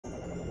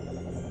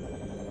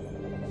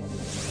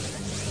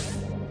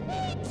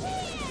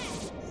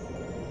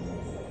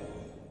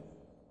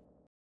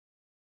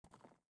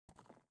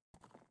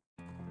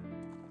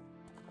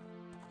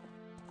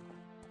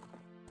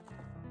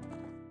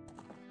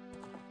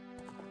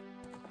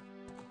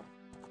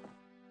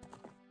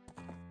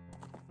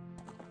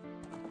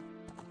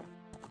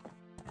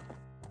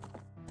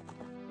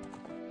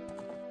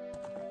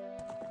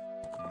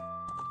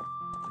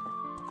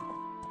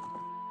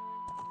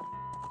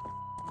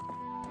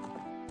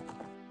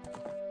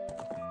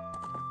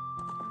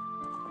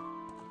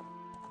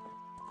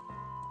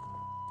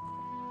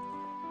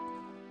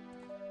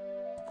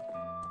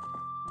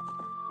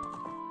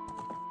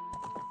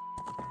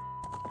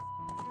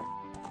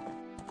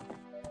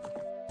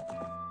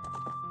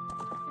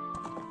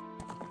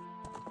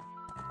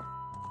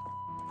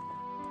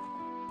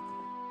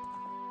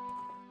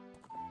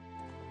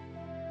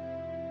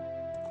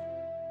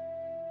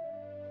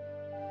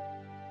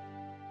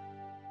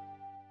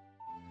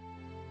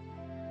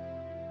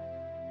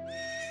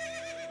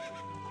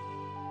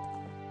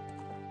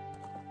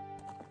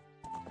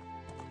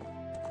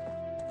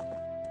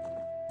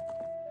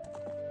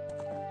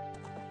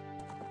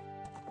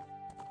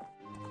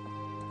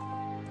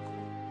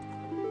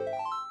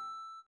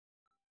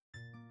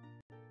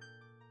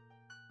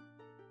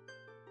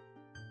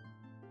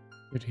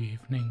Good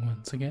evening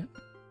once again.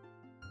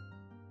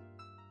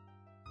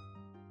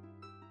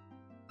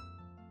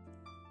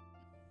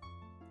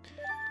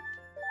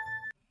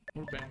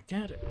 We're back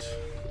at it.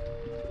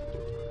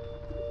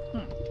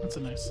 Oh, that's a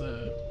nice,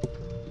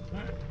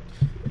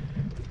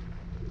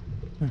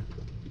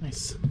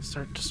 nice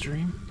start to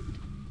stream.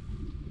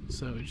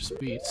 So we just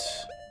beat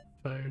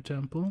Fire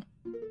Temple.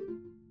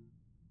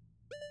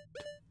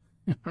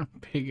 Our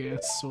big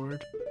ass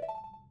sword.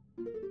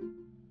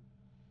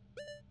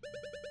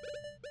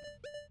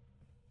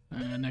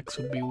 Next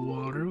would be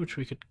water, which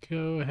we could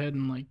go ahead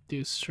and like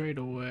do straight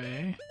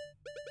away.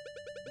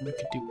 We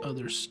could do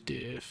other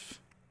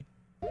stuff.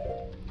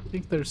 I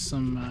think there's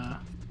some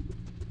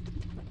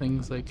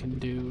things I can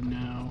do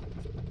now.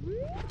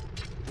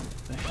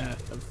 I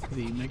have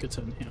the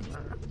Megaton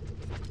Hammer.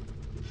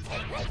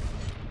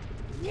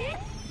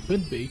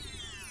 Could be.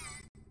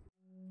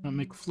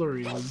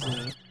 McFlurry was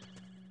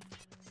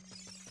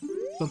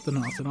something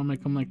else. I don't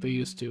make them like they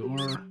used to,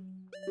 or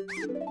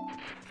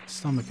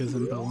stomach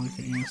isn't built like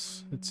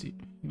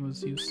it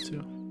was used to.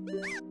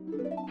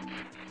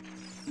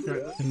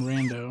 In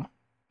Rando,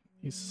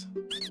 he's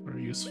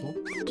very useful,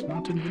 but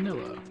not in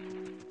vanilla.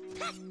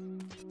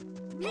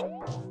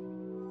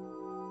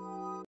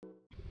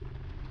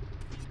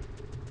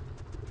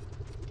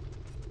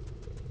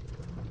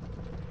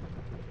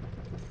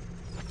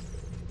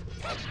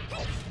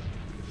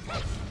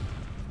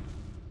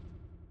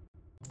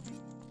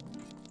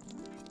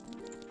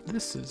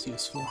 This is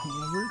useful,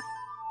 however.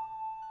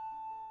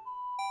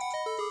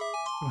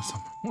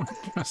 Something more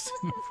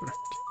interesting for it.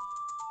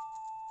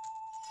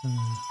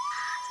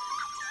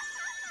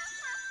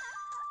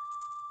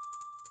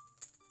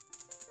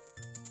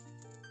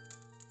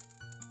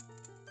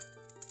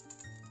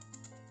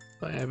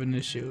 If I have an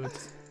issue,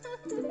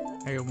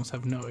 I almost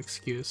have no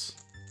excuse.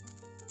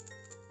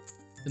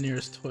 The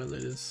nearest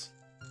toilet is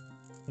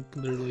like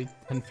literally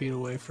 10 feet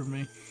away from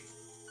me.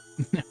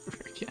 Never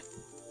again.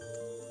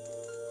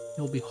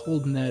 You'll be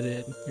holding that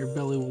in. Your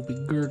belly will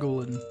be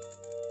gurgling.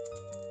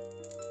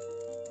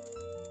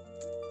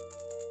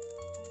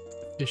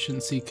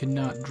 Efficiency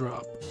cannot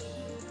drop.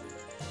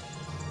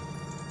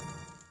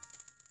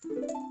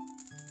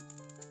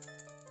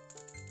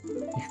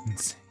 You're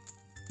insane.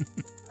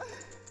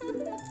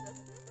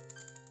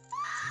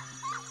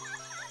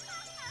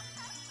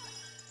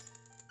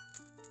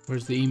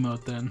 Where's the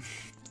emote then?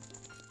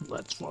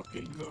 Let's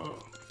fucking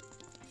go.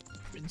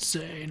 I'm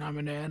insane, I'm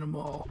an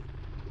animal.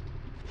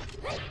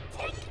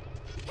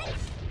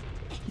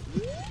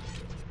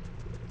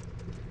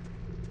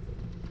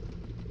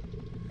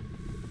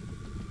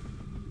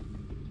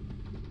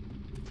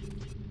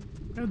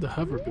 I had the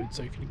hover boots,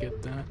 I could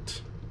get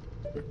that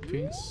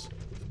piece.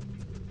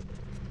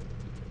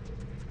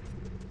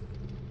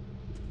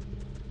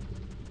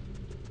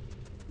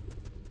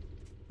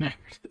 There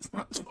it is,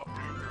 let's fucking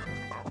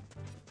go.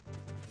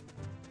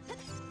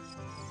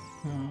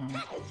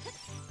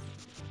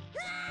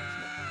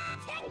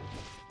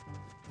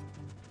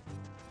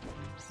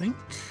 I think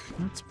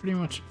that's pretty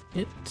much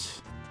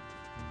it.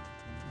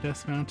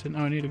 Death Mountain.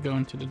 Oh, I need to go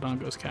into the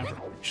Dongo's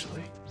Cavern,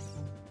 actually.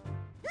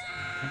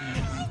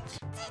 And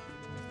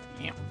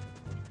yeah.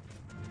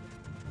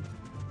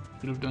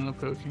 Could have done a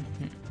poking.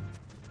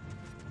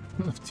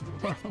 Yeah. Left too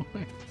far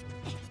away.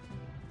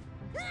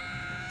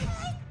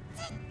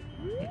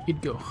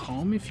 You'd go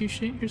home if you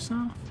shit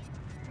yourself?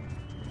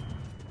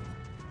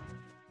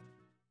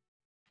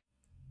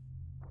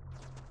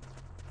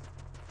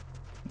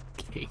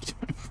 Caked,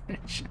 my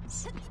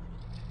precious. Oh,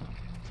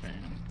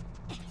 man.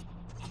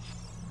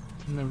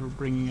 I'm never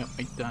bringing up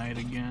my diet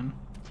again.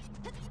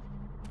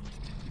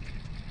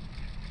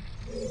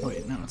 Oh,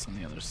 wait, now it's on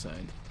the other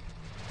side.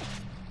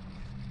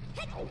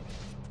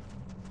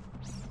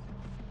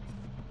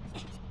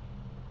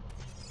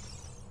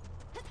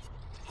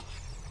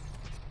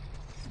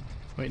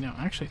 Wait, no,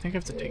 actually, I think I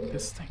have to take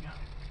this thing out.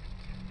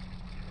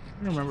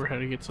 I don't remember how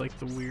to get to, like,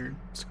 the weird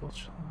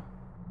sculpture.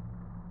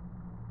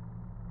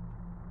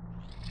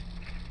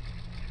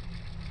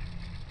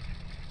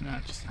 No, I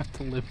just have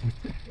to live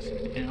with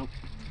it. Yep.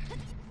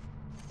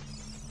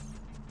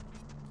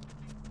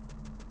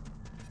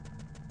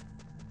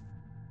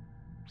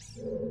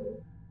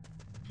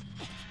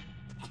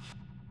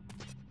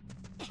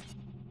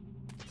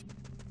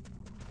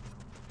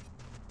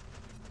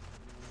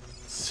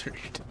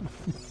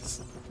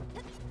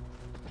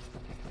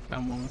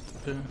 That moment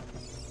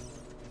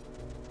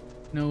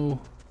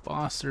no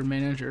boss or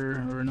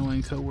manager or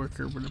annoying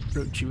coworker would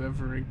approach you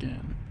ever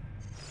again.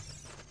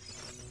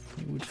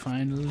 You would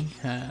finally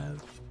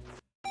have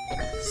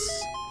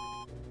peace.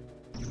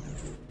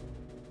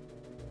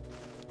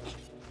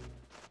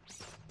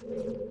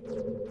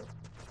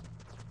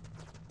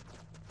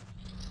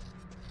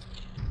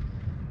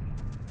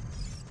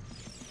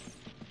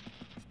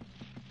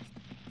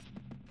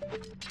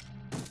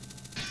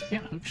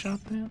 Can't hookshot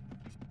that?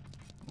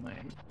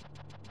 Lame.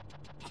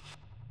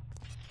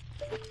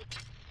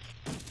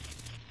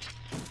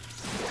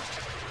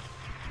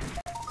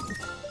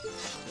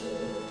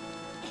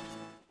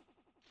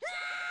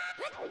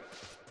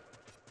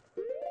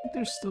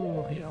 think there's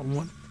still, yeah,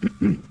 one.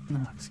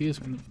 Oh,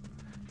 excuse me.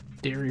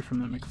 The dairy from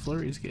the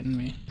McFlurry's getting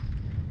me.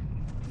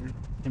 Or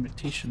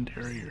imitation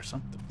dairy or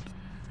something.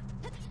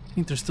 I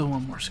think there's still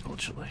one more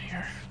Skulltula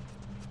here.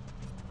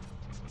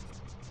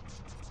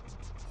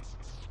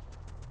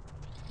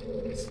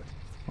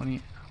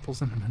 20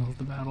 apples in the middle of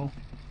the battle.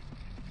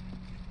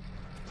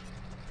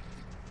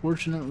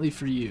 Fortunately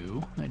for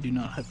you, I do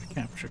not have a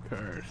capture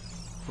card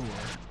for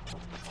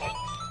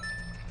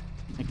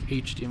like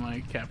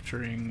HDMI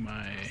capturing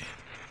my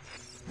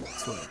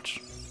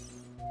Switch.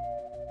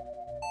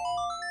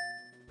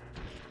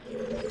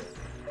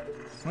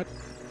 What?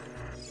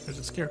 There's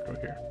a scarecrow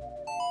here.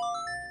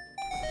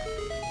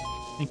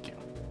 Thank you.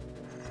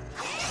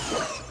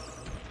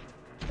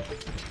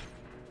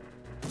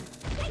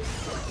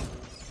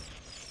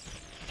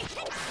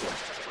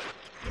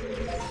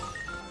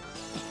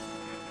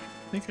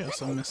 I think I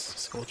also missed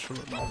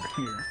Skulltula over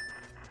here.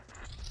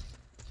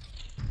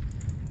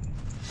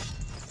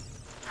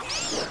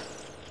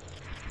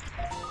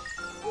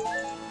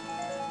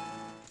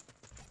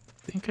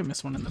 I think I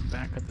missed one in the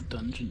back of the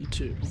dungeon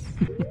too.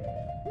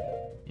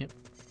 Yep.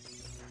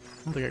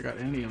 I don't think I got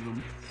any of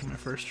them on my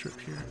first trip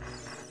here.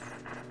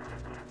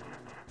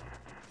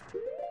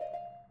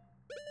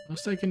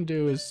 Most I can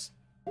do is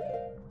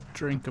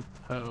drink a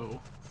po.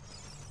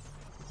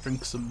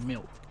 Drink some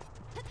milk.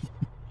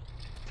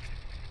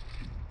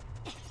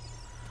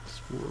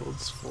 This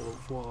world's full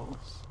of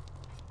walls.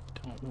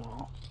 Don't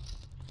wall.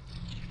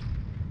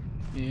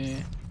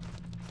 Yeah.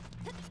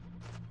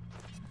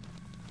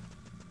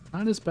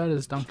 Not as bad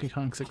as Donkey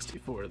Kong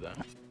 64 though.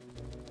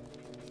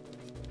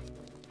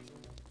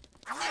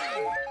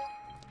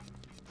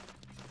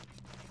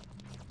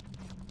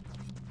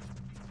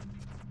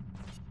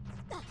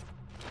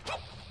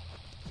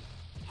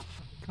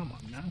 Come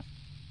on now.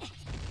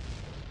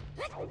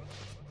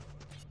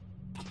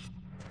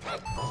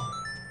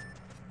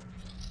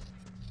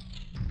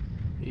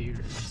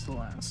 Here's the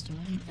last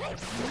one.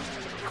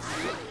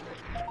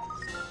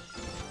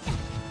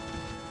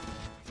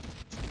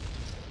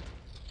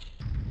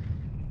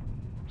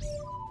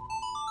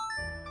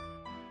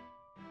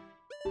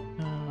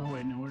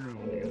 Wait, no, where do I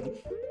want to go?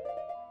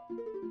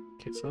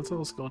 Okay, so that's all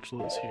the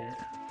Skulltulas here.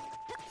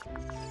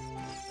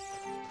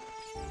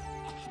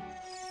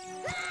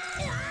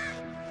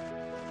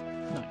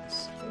 Nice.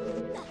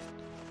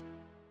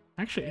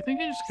 Actually, I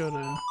think I just go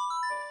to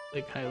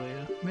Lake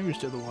Hylia. Maybe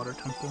just do the water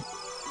temple.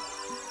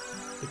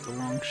 Take the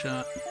long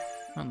shot.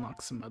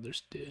 Unlock some other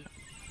stuff.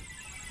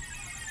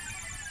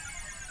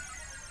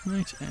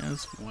 Might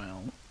as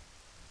well.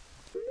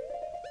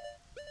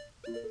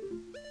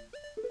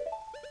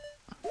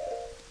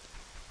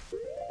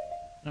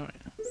 Oh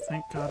yeah,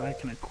 thank God I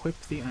can equip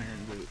the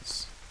iron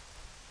boots.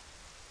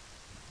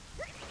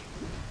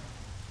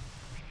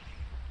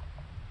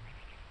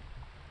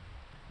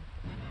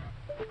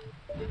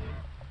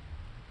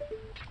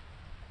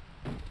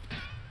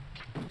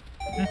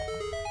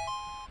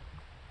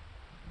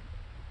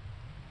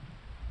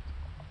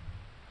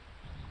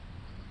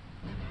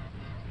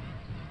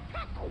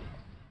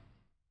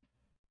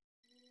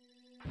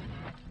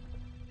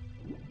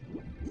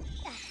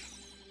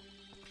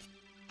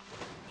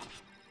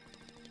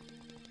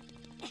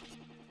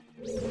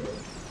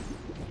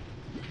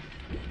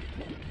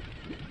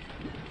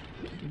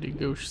 To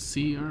go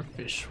see our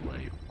fish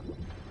wife.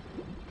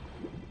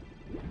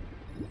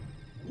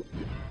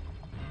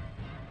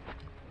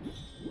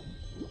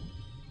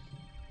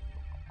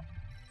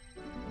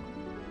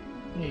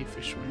 Hey,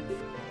 fish wife.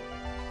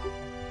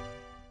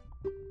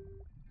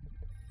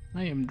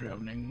 I am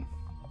drowning.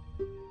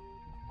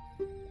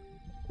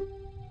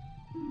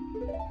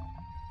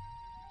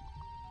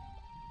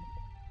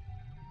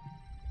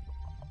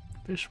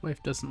 Fish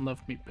wife doesn't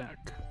love me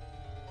back.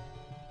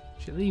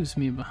 She leaves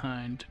me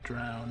behind to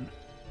drown.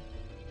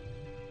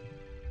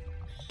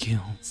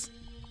 Kills.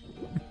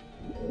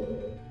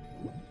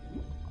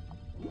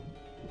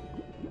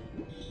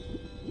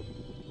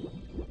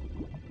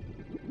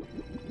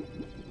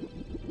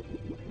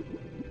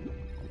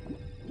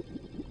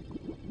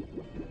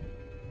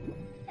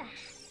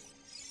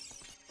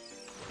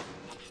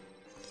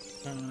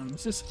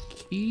 Is this a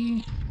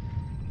key?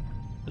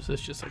 Or is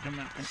this just like a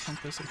map and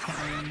compass? I can't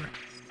remember.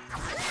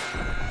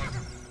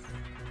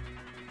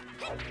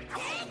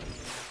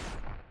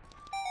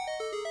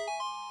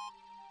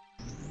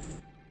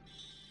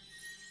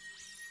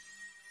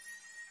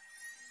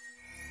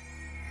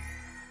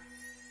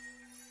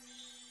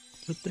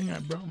 Good thing I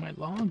brought my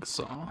log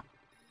saw.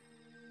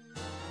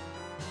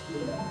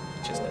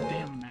 Just a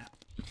damn map.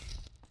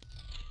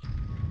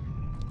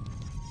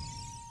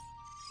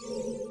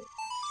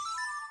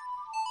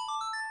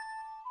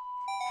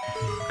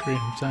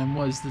 Creative time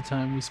was the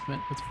time we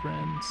spent with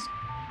friends.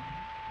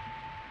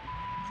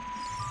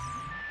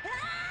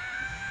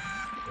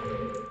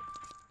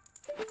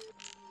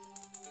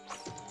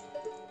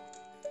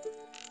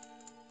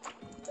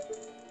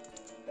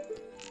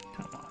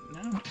 Come on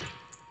now.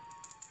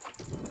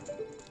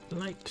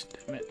 Light,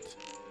 damn it.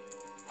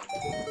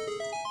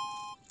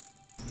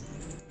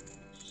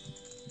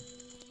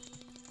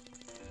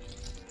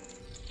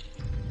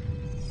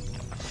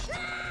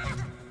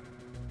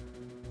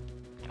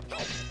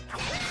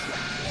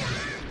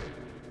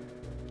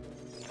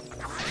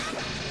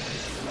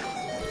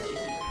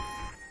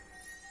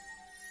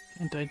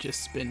 And I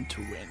just spin to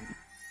win.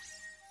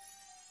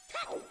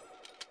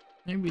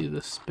 Maybe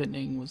the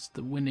spinning was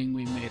the winning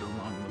we made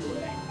along the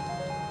way.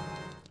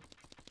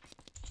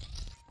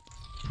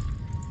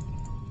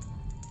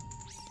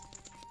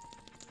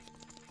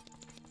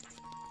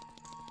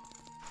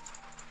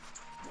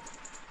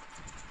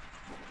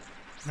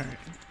 Alright,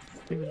 I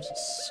think there's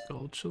a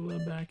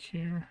Skulltula back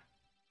here.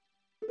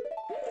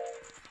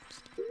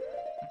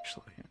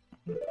 Actually, I'm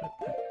gonna put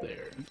that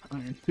there and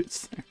Iron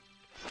Boots there.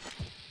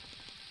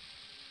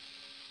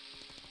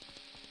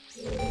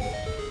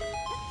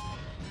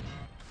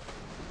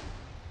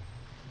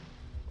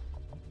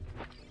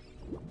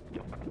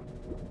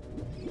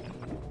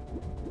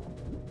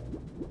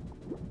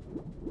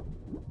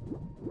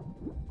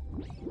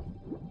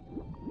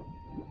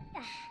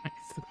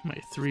 My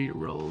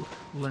 3-year-old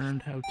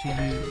learned how to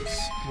use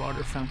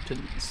water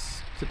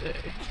fountains today.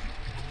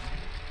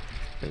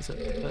 Because at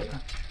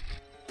the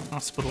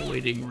hospital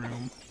waiting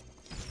room,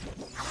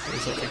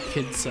 there's like a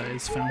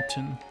kid-sized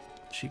fountain.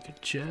 She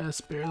could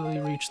just barely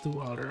reach the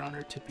water on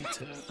her tippy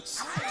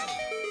toes.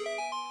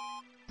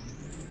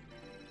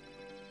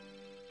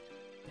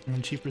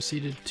 And she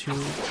proceeded to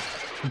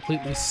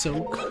completely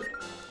soak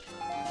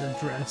her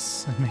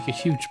dress and make a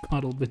huge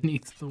puddle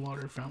beneath the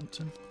water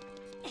fountain.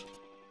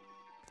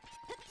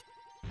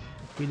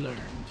 We learned.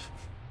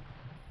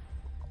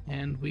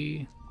 And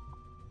we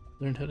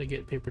learned how to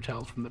get paper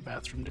towels from the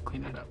bathroom to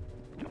clean it up.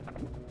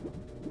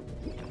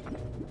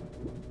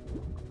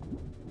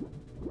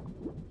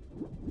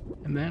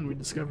 And then we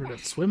discovered at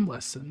swim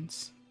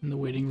lessons, in the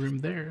waiting room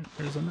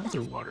there's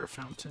another water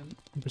fountain.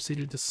 We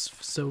proceeded to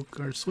soak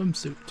our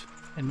swimsuit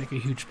and make a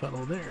huge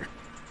puddle there.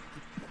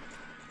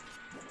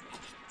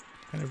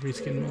 What kind of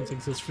reskin modes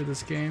exist for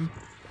this game?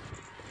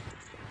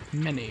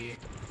 Many.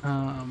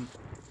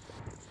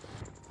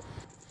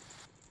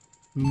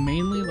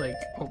 Mainly like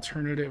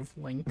alternative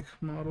Link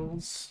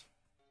models.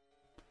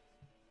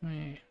 Let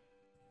me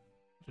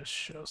just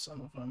show some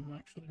of them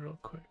actually real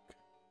quick.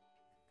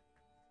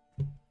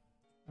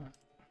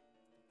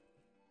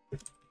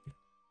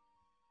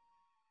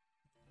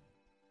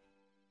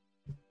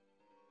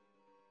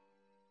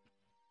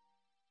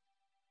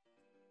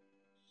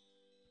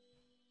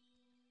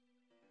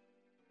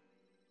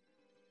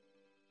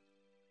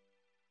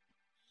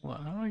 Well,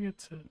 how do I get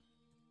to...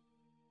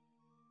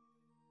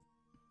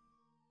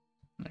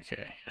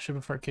 Okay, Ship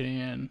of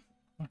Arcadian,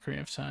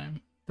 Ocarina of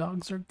Time.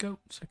 Dogs are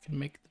goats. I can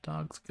make the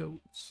dogs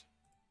goats.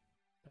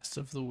 Best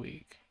of the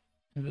week.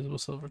 Invisible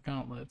Silver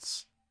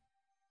Gauntlets.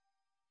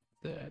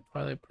 The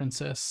Twilight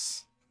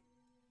Princess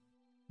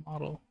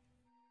model.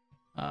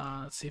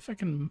 Let's see if I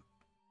can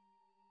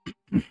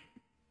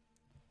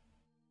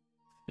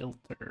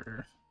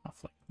filter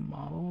off like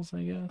models,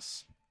 I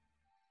guess.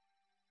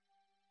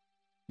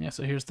 Yeah,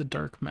 so here's the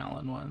Dark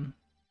Malin one.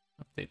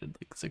 Updated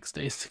like 6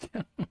 days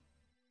ago.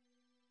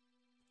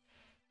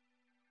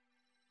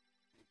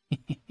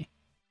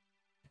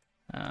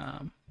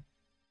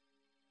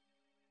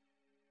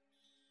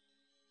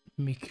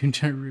 Miku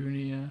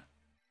Darunia,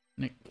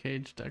 Nick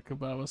Cage,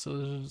 Dekababa, so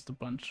there's just a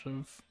bunch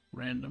of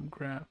random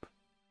crap.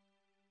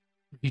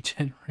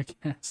 Regen Rick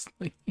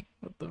Astley,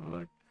 what the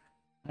fuck?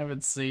 I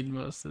haven't seen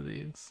most of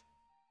these.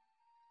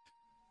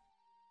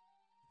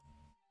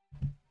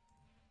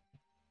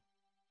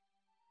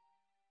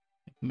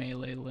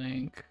 Melee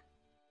Link,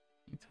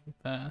 Into the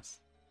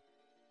Past,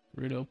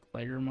 Rudo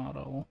player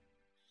model.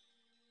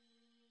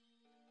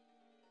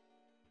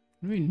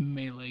 What do you mean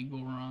melee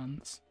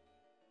Gorons?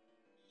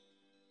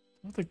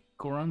 What the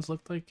Gorons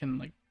looked like in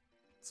like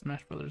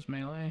Smash Brothers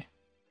Melee?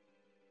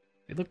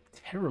 They look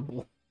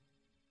terrible.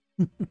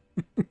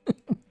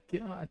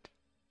 God.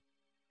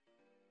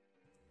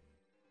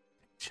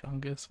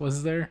 Chungus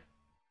was there?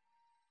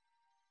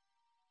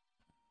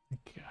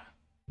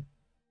 God.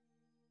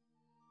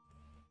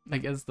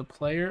 Like as the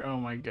player, oh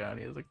my god,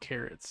 he has a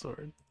carrot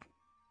sword.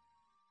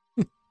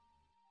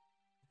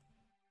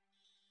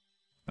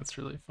 That's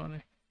really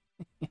funny.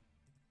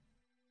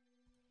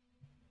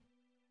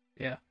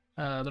 Yeah,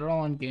 they're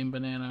all on Game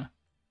Banana.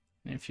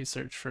 And if you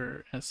search for,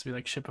 it has to be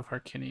like Ship of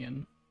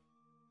Harkinian.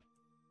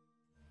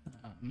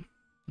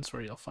 That's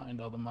where you'll find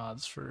all the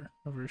mods for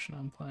the version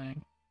I'm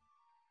playing.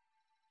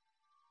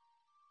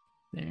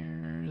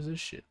 There's a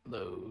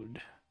shitload.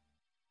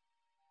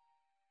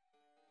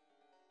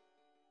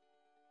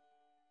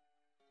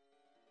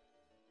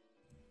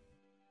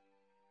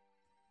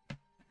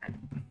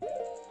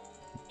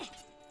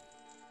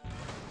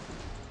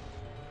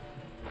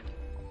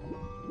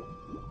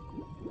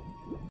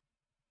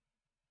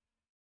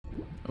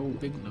 Oh,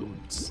 big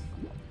loads.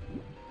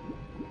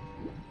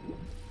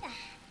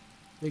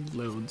 Big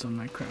loads on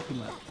my crappy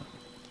laptop.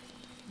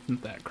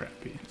 Isn't that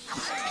crappy?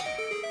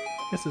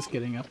 I guess it's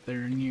getting up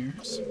there in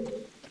years.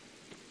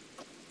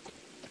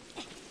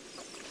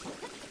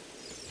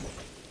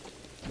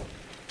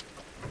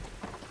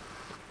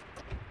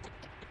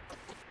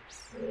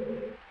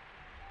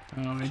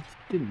 Oh, I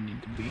didn't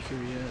need to be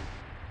here yet.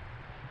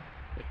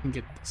 I can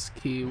get this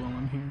key while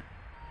I'm here.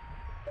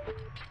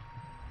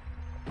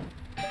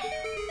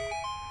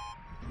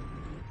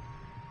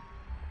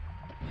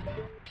 Alright,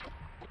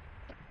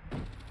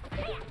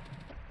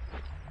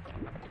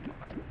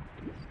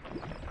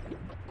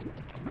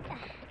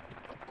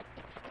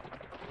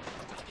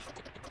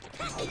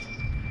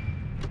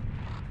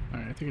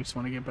 I think I just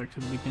want to get back to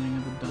the beginning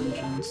of the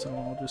dungeon, so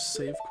I'll just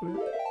save quit.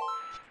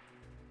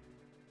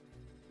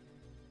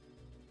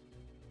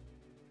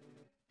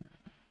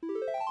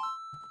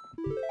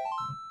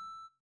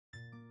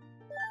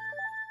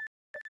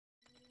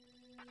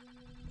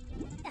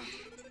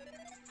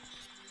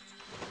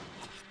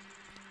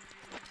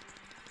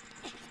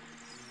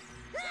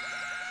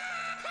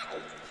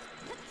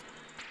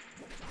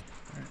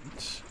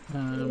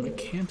 I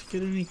can't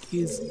get any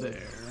keys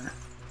there.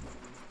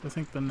 I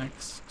think the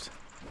next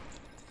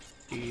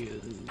key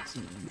is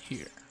in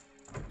here.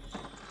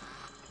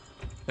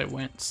 They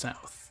went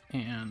south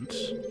and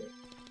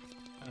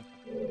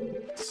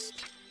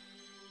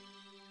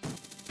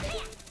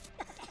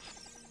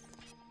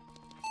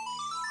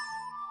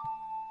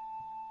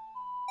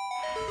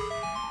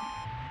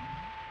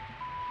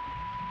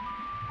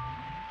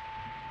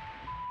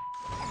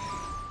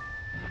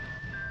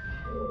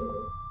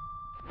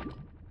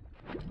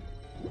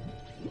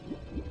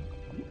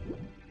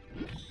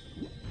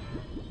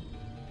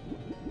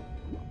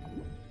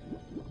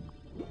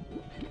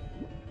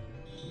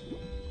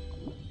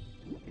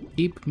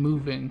keep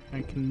moving.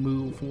 I can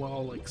move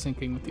while like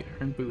syncing with the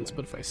iron boots,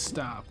 but if I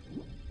stop,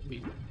 I'll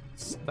be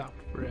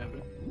stopped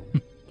forever.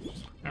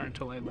 Or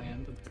until I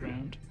land at the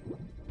ground.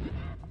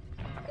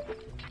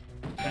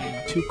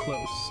 I'm too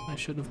close. I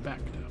should have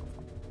backed out.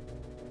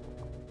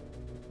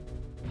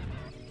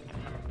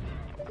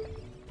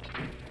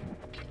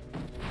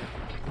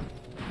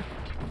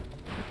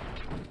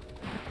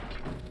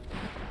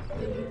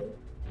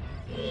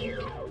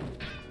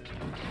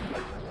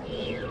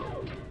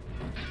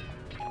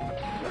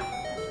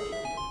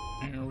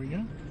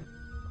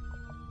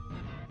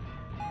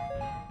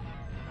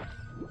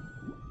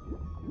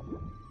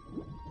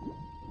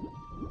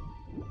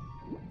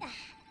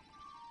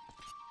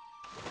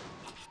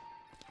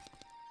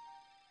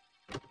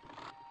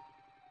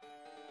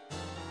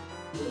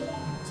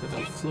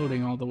 Instead of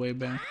floating all the way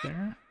back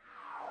there,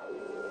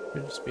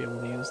 I'll just be able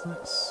to use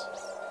this.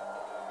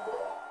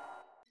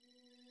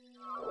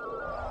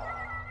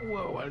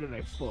 Whoa, why did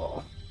I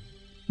fall?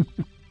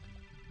 That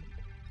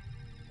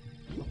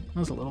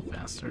was a little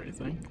faster, I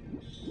think.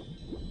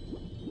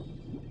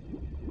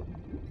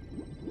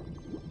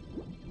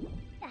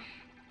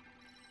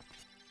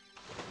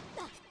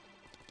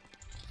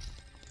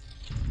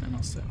 And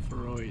I'll set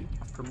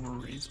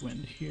Rory's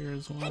Wind here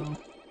as well.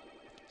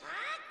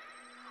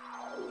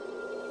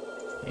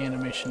 The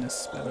animation is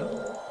sped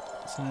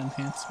up. It's an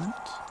enhancement.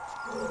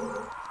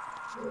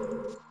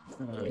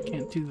 I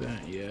can't do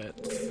that yet.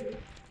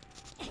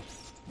 I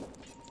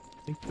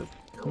think the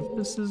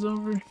compass is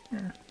over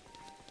here.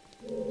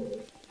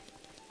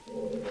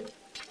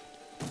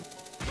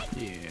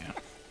 Yeah.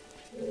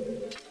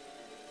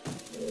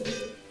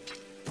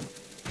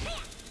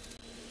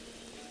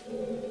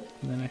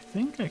 And then I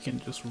think I can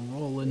just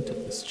roll into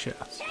this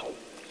chest.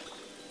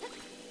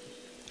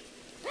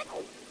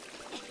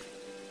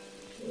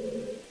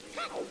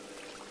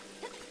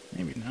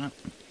 Maybe not.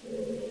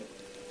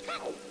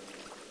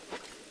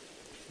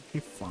 Okay,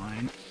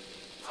 fine.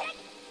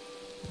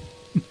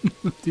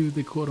 Do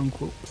the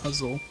quote-unquote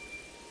puzzle.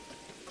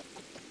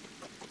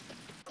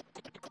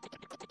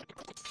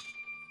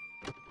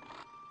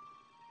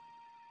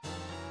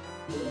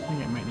 I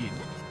think I might need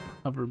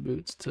hover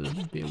boots to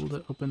be able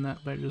to open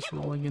that by just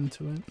rolling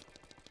into it.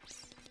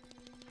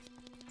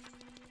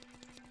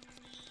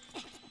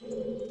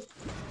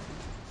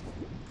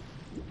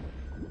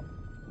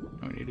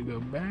 I need to go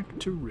back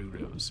to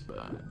Rudo's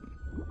spot.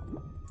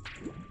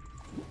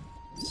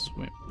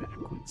 Swim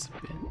backwards a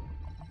bit.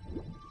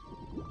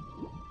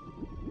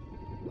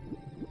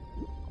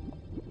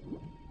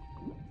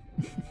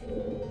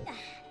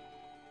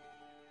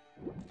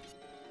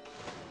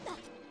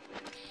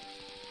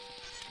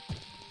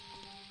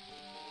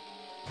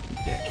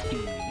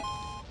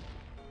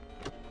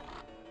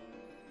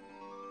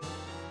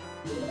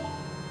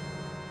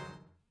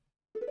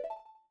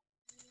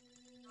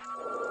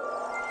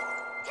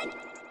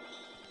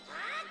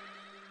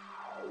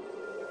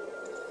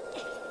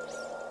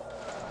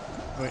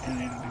 Wait, I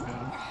needed to go,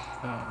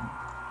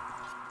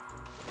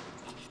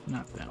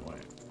 not that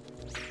way.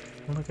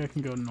 I don't think I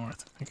can go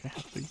north. I think I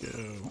have to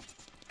go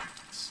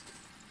east.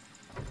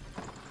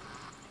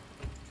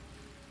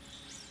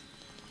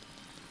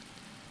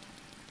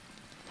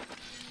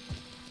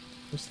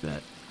 What's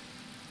that?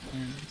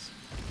 There it is.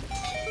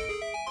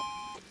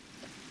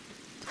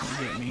 Don't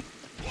get me.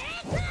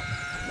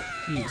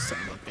 You son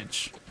of a bitch.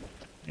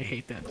 I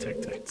hate that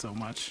tic-tac so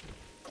much.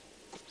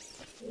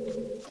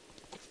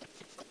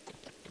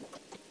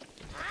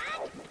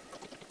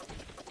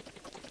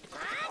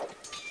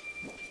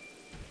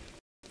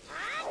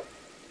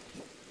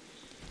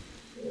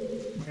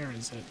 Where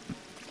is it?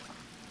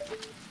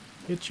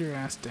 Get your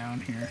ass down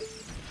here.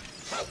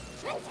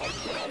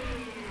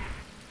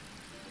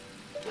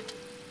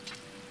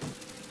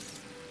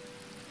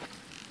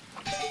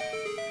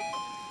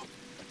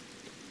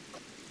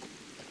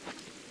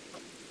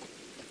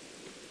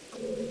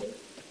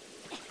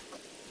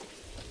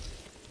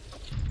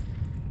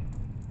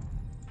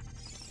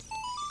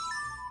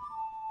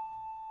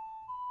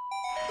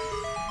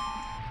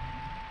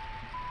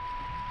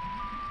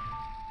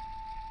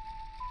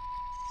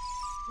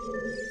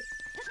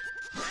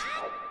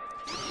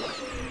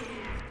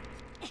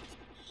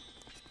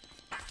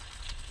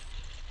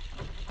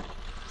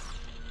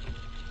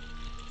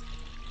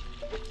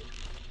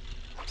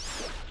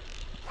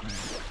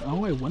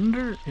 Oh, I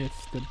wonder if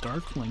the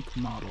Dark Link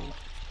model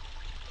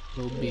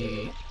will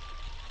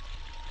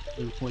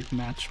like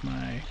match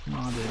my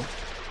modded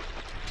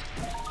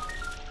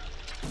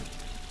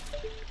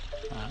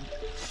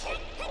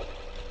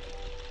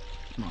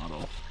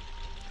model.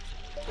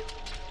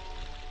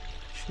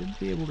 Should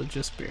be able to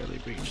just barely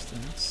reach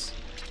this.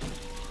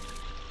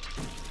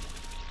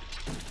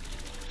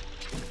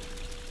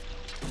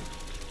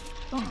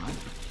 Come on.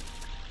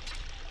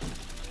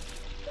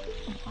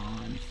 Come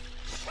on.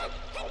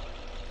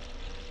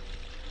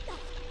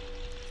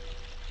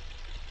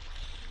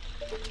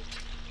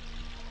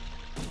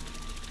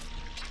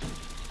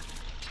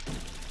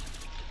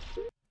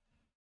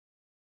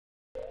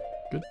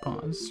 Good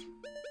pause.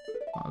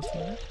 Pause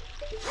there.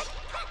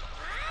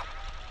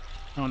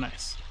 Oh,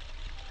 nice.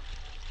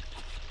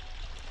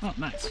 Oh,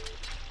 nice.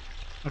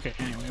 Okay,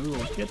 anyway, we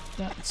will get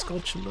that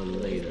sculpture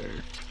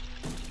later.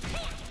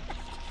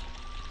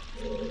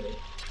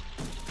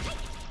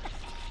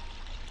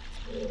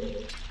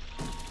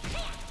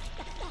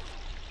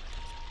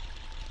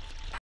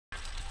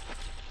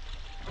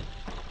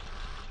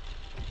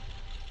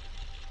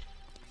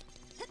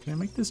 Can I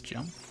make this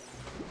jump?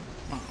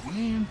 Oh,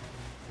 man.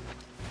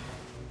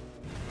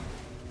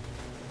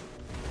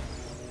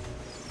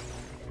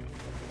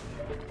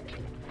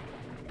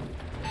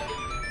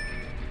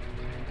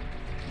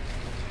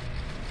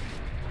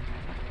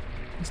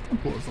 This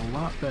temple is a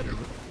lot better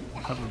with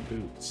cover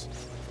boots.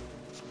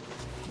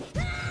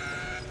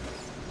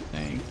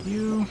 Thank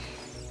you.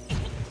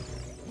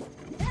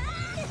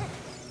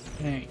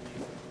 Thank you.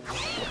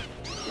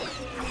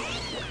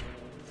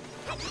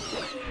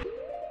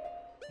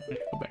 I'm gonna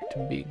go back to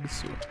Big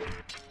Sword.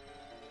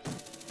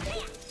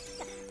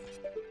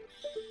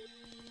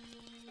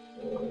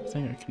 I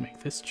think I can make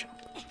this jump.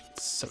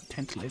 It's so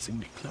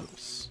tantalizingly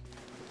close.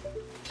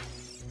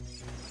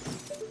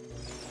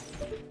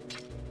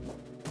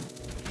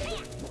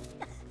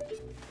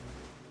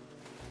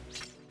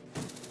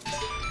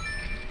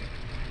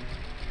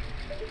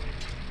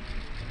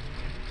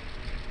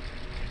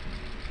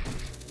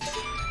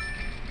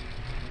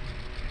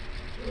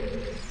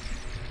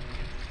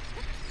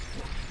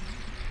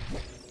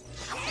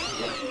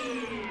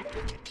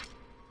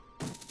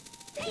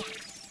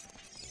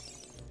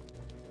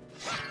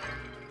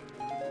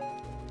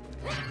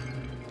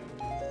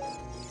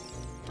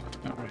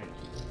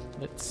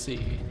 Let's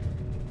see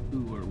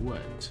who or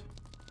what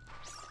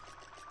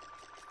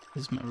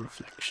is my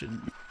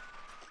reflection.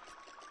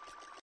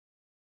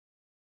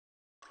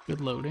 Good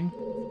loading.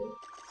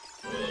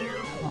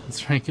 Oh,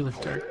 it's regular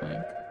Dark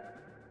Link.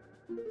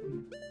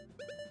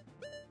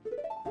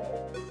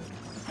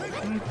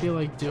 I feel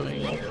like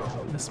doing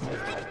this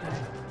method.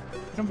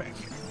 Come back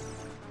here.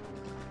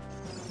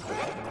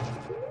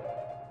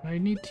 I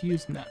need to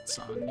use nets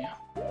on you.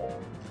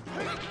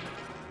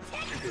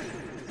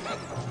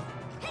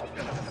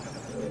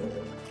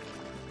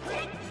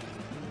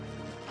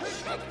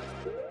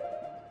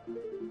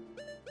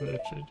 But I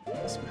should do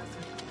this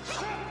method.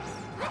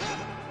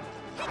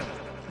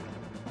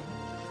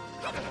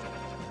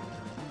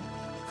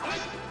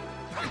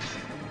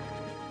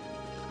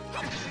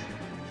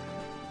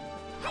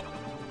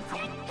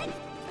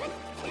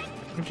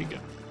 Where'd you go?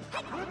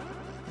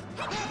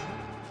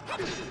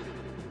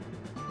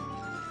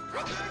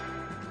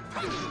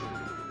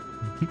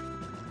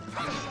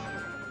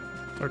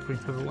 Darkwing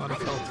has a lot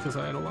of health because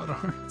I had a lot of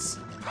hearts.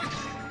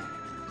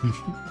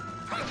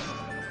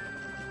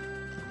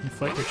 You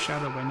fight your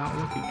shadow by not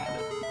looking at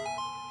it.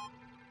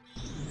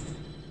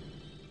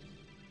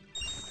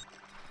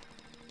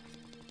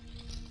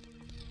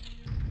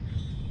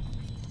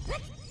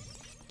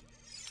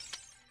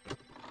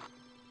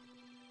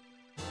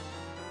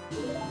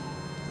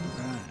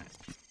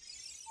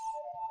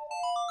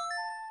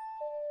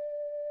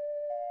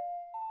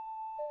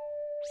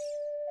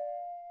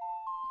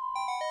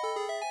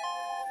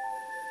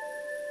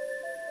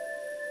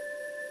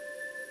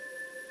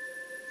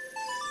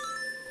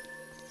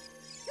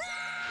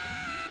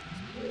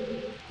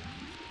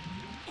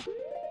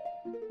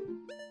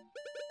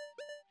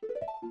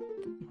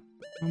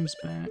 Arms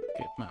back,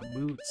 get my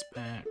boots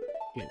back,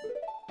 get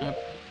my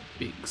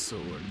big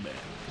sword back.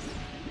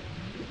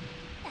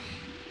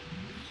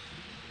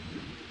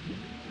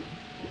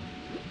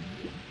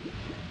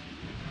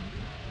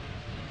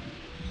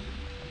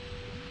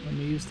 Let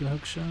me use the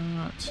hook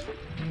shot.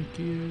 Thank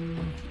you.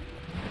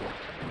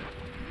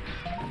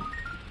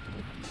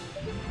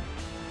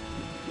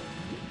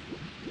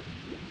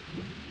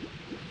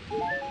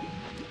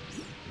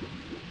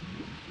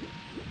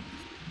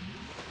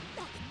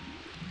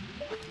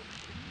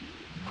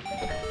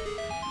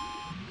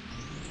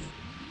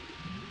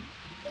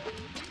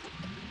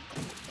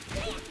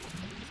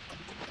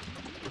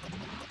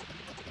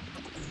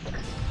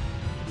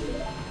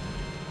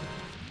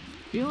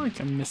 I feel like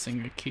I'm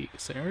missing a key,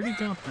 so I already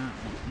got that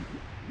one.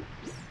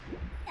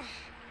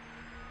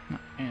 Oh,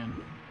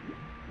 man.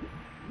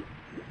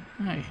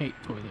 I hate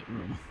toilet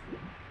room.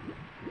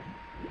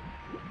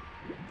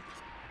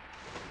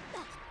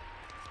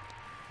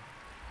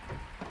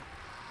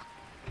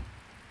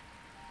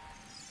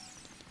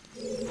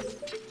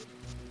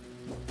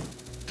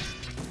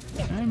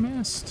 I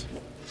missed.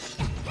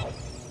 Oh,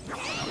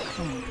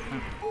 come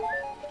on.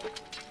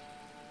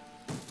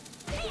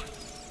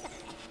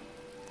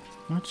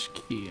 Which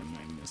key am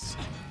I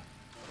missing?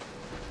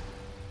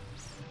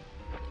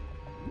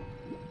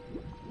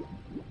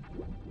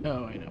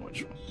 Oh, I know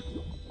which one.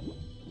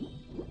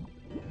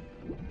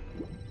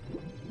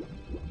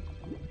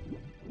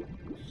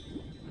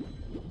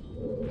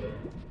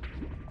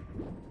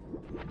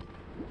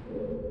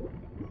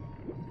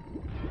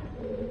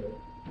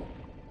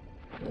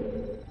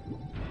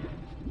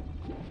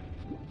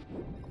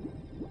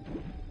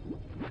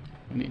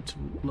 I need to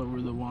lower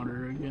the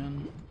water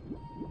again.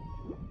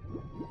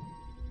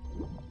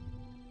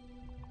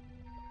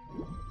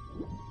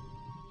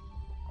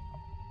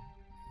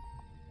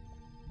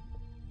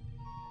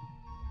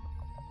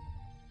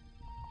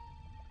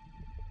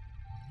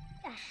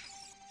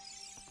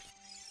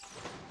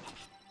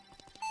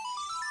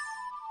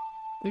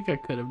 I think I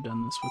could have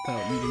done this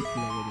without needing to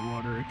lower the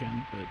water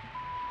again, but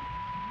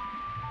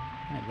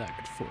I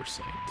lacked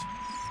foresight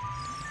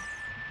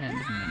and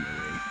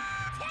memory.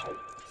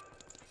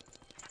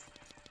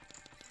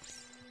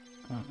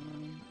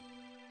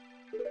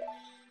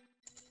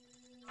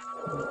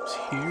 What's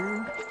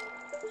here?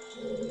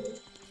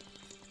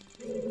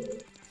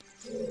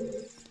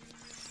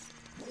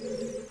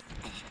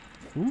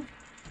 Ooh.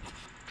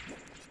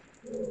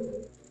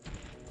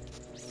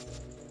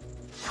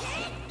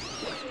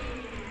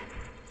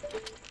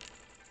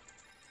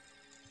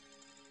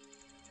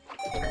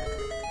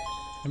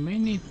 I may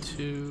need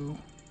to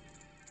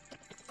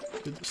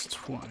do this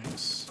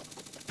twice.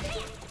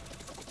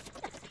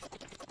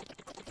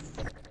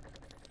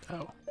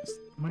 Oh,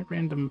 my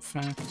random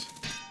fact.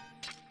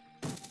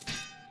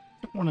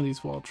 One of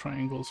these wall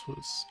triangles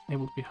was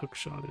able to be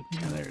hook-shotted.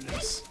 Yeah, there it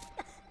is.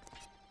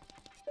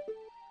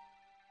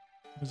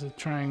 There's a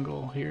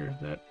triangle here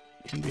that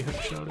can be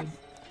hook-shotted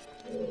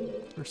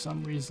for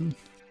some reason.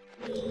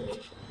 I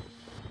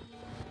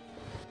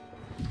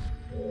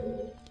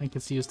think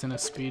it's used in a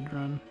speed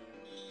run.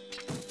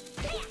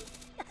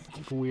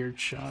 Like a weird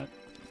shot.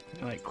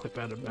 You, like clip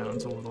out of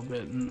bounds a little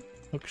bit and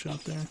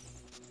hook-shot there.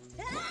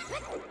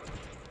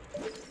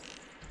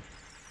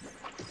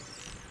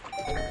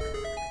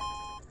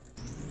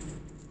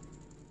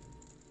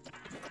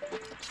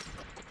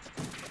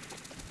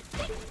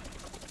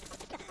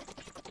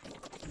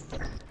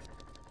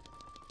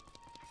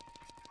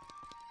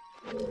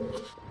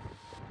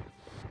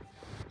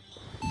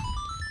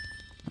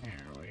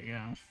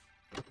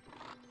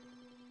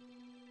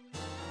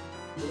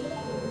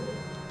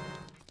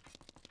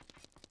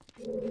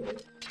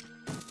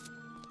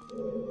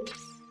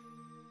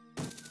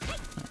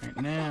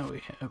 Now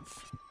we have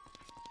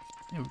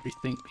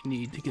everything we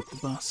need to get the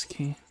boss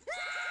key.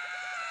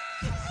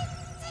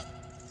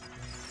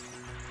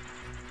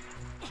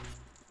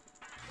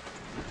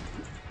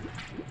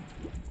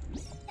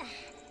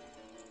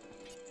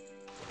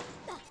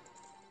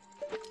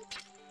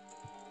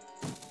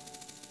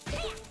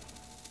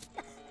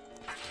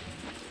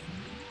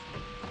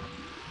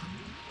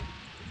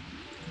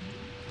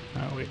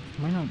 Oh wait,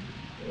 am I not?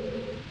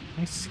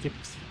 I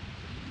skipped.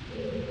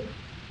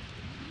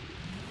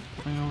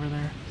 Over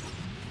there?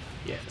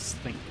 Yes,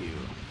 thank you.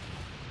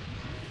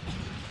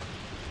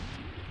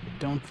 I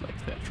don't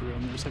like that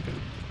room. There's like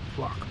a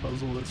block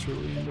puzzle that's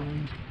really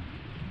annoying.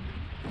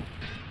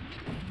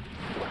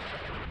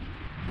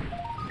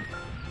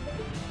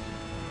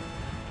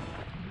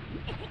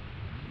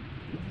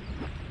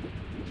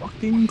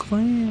 Fucking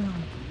clam!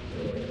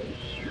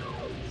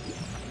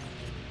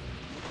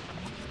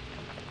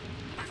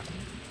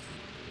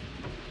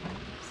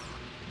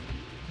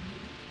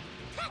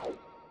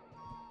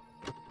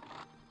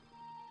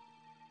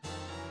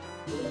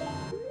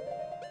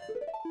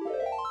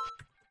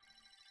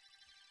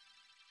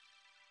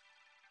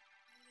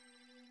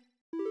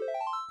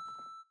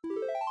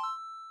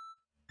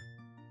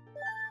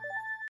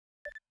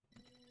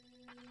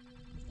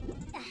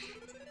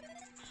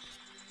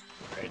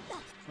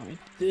 I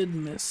did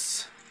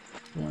miss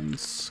one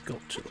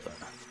sculpture.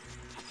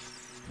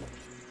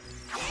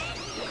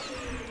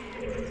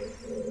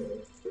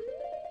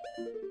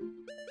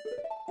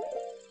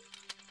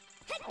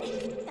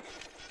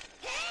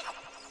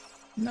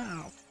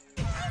 No.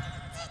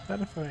 What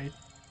if I...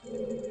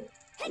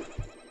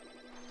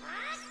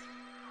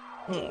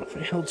 Oh, if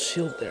I held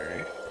shield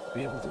there, I'd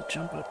be able to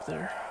jump up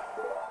there.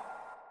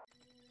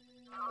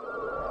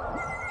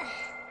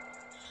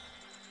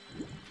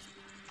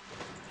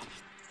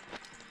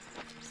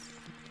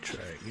 Try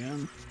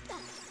again.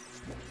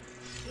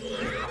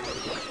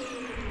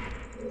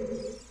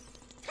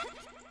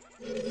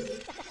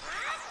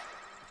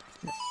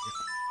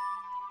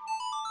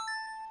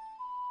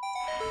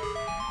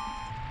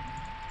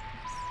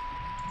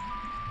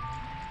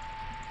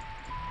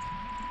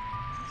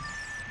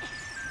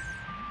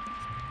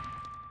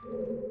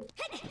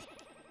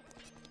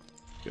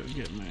 Go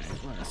get my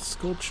last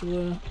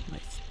sculptula.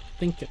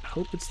 I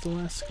hope it's the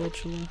last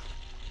sculptula.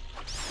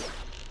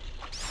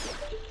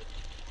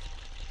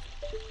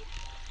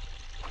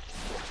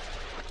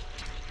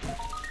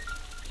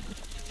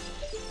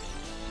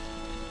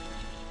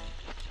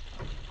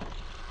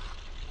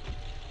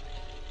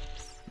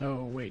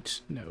 Oh,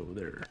 wait, no,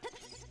 there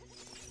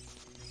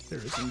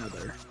is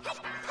another.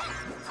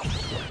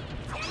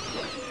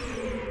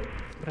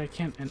 But I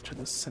can't enter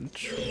the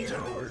central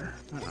tower.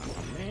 Oh,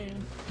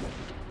 man.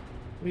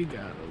 We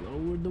gotta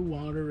lower the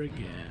water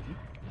again.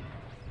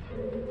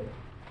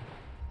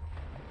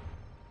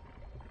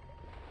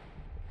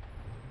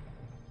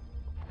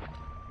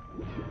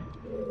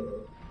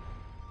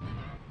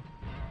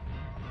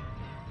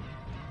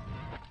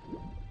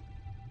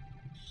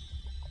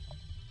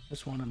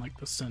 Just one in like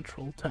the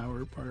central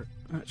tower part.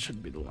 That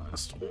should be the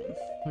last one.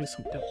 At least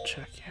I'll double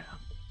check, yeah.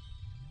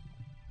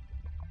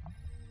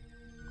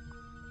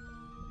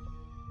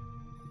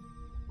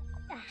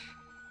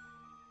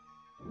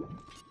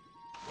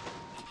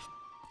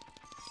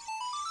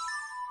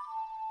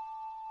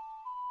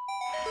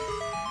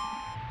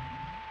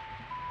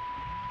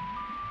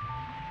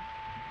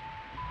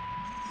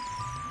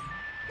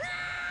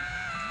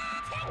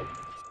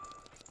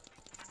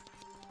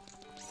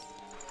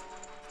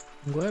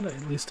 I'm glad I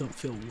at least don't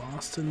feel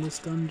lost in this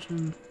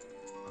dungeon.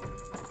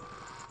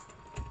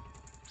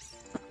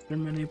 There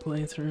are many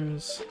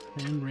playthroughs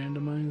and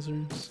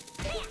randomizers.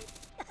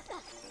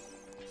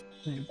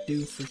 I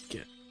do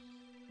forget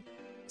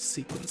the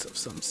sequence of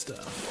some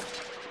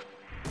stuff.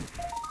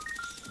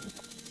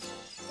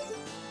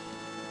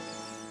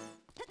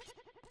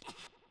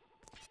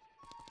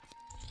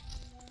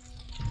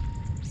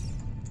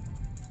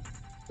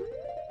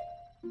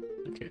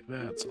 Okay,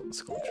 that's all the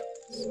sculptures.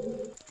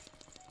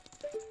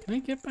 Can I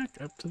get back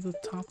up to the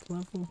top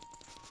level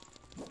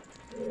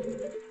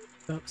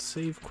without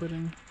save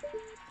quitting?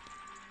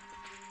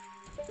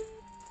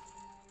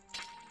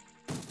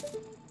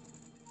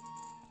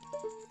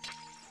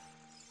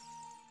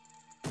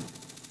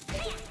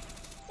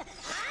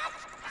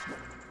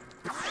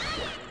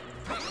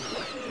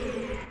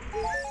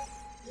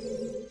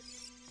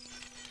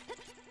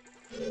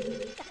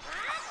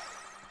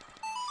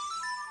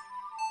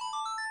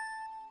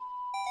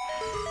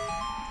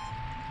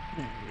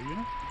 There we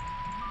go.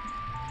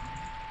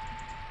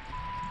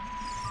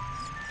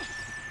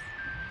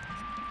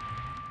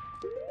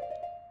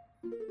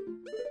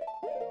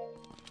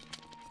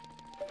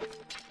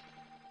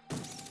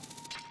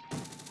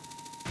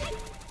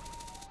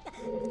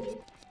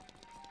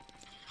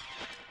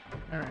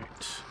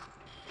 Alright.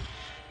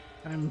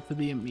 Time for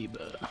the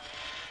amoeba.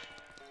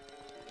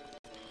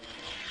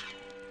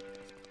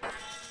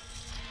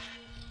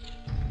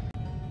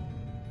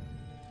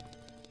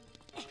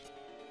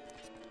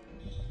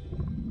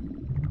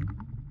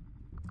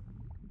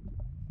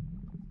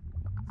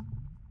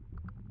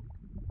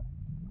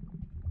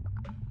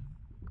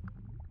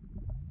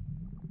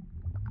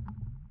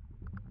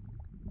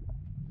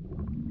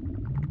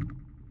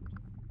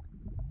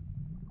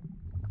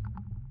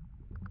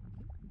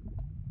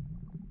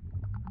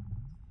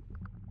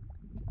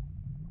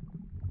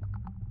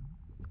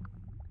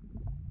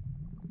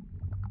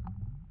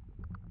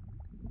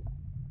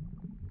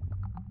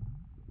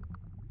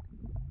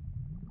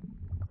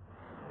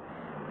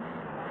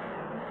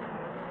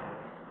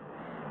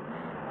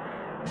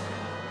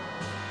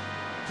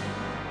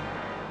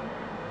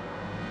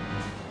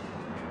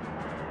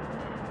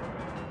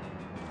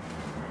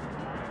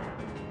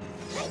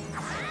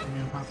 I'm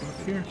gonna hop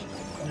up here.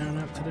 No,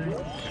 not today.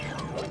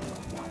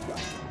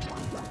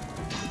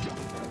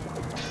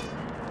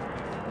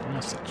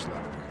 No such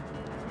luck.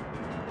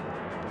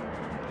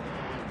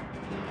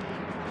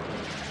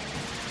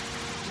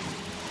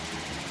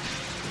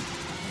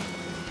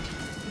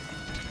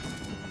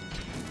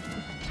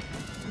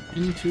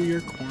 Into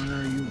your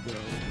corner you go.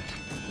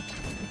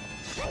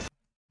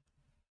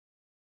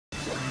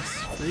 Nice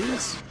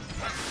freeze.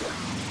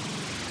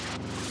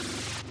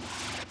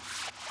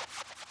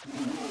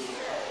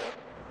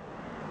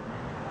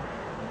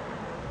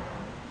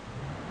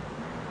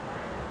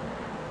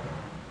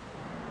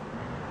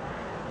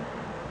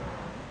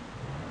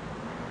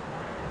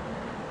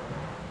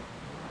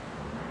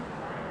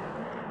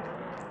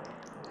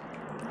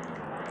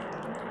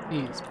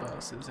 These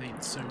bosses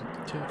ain't so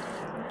tough.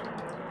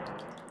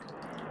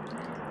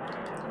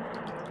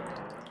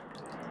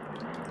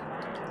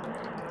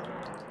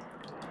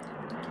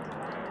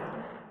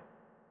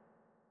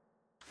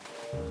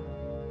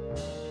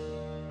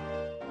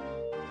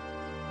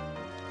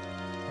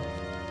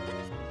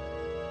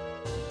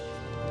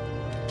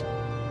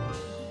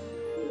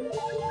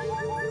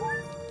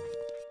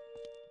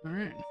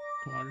 Alright,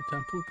 water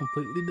temple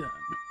completely done.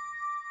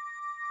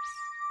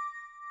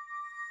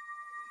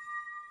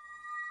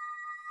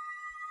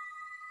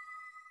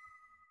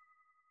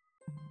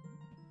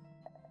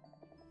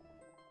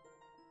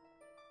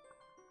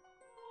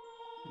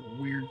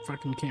 Weird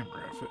fucking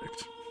camera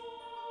effect.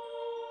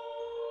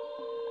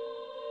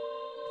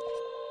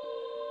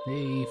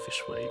 Hey,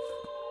 fishwife.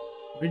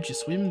 Where'd you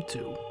swim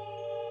to?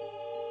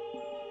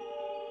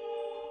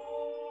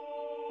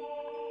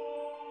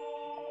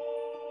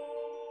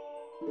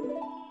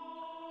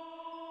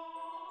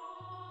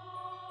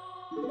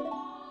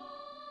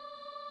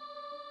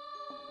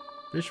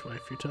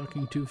 Fishwife, you're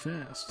talking too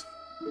fast.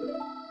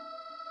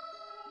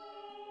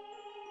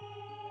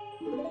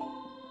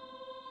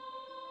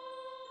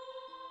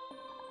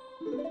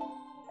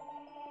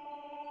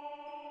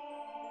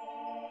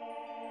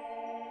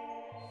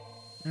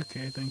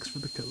 Okay, thanks for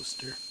the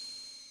coaster.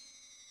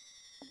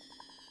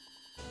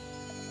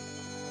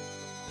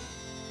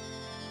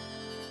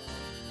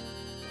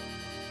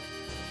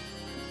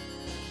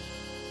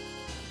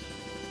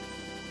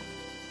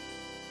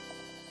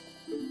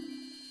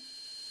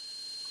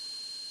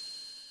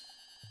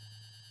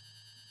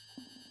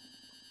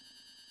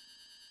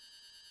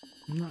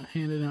 I'm not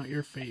handing out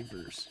your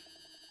favors.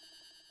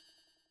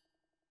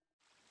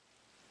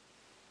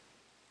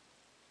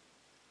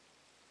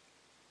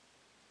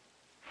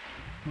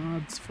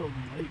 Mods for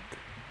like.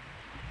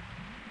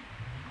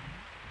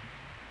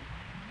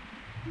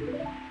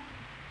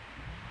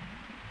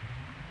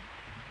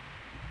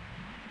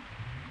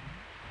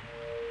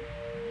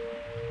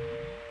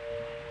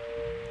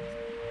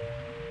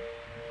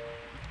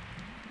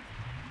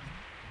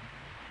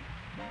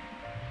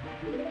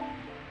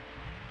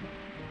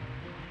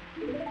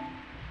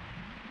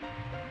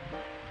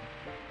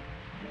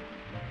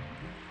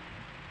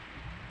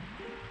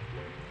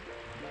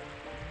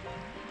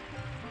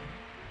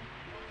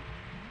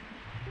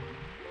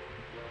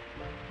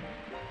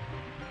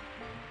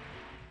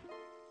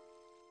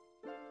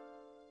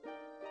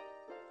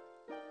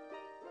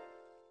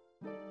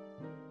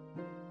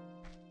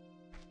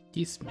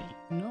 Kiss me.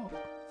 No,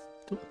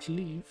 don't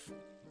leave.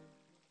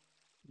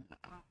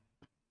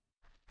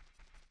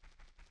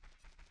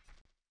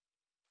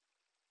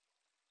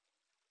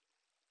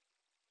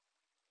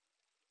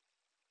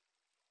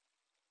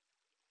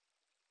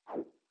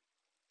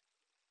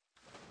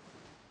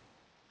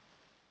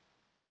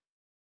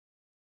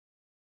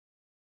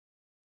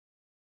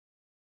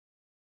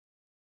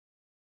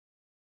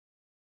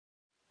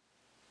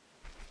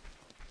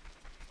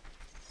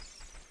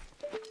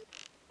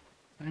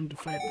 Time to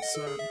fight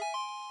the sun.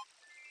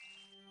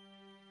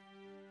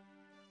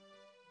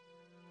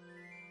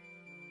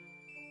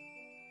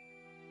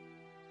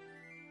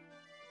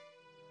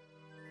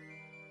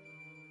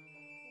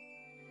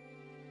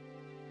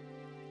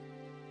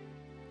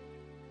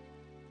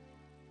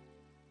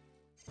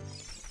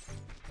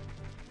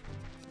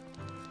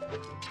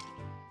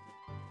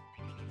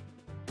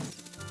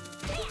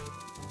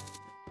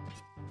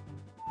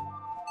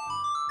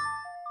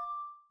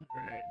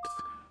 Alright,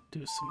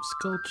 do some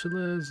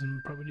sculptulas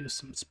and probably do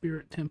some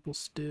spirit temple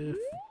stuff.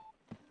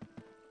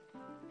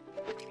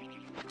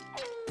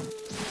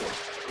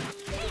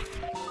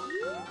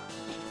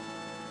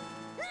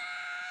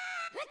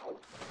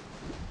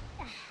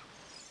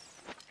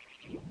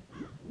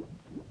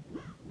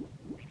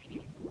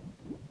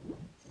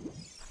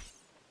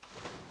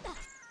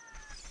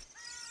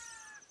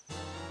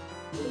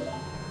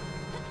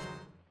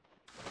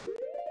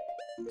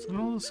 Is that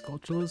all the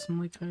sculptulas in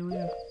Lake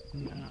Hylia?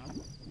 No.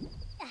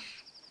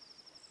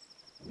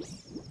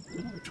 I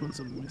don't know which ones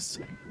I'm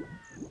missing.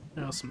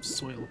 There are some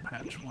soil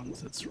patch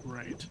ones, that's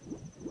right.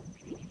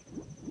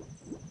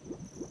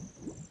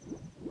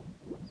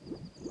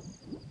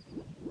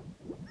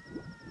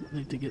 I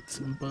need to get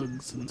some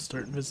bugs and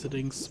start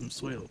visiting some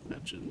soil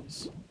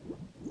patches.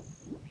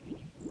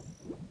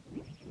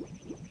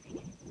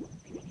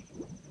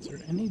 Is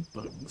there any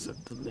bugs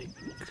at the lake?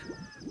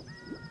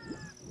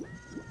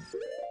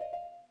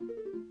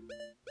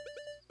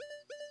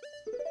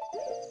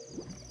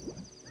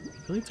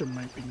 I feel like there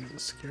might be the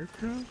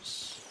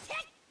scarecrows.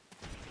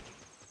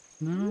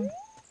 No?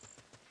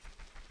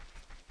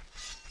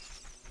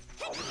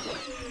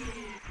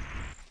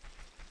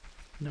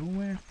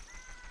 Nowhere?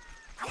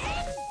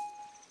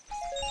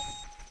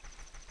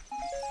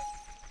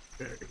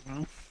 Very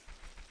well.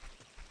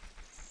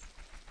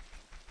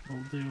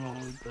 We'll do all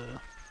of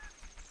the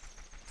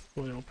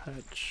oil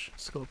patch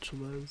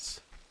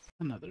sculptulas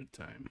another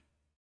time.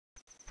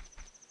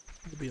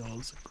 Maybe all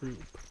as a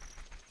group.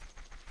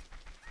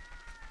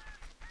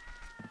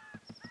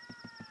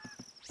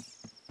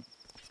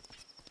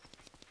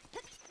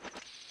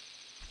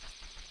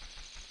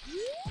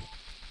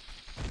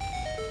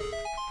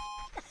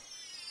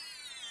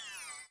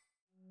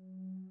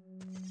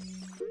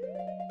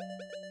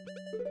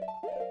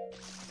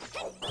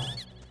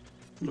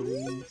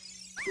 Hello.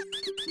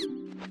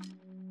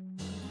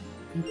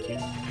 Thank you.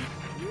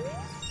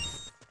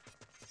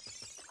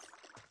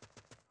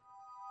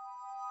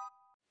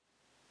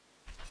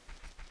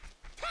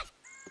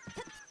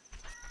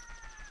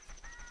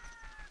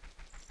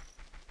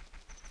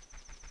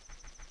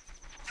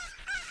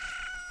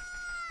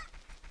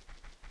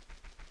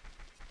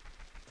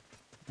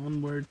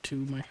 Onward to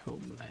my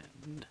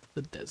homeland,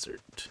 the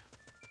desert.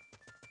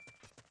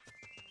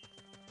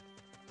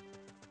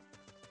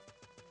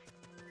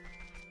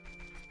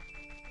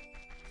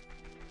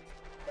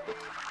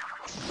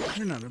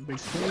 You're not a big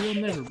boy,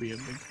 you'll never be a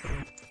big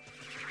boy.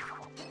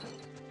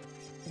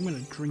 I'm gonna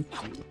drink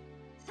you.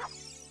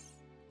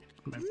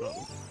 My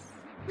bow.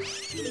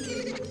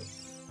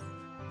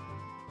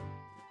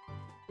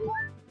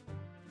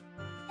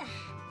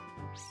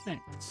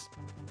 Thanks.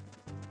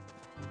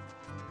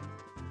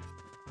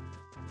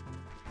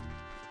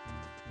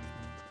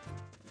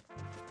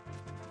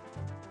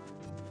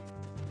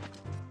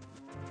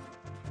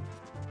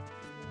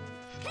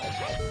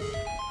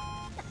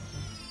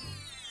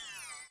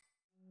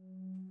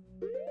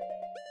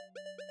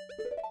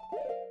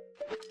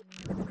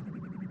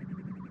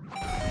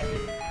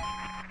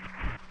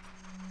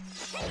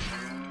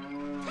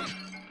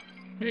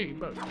 Hey,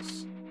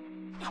 bugs.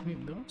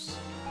 Need those?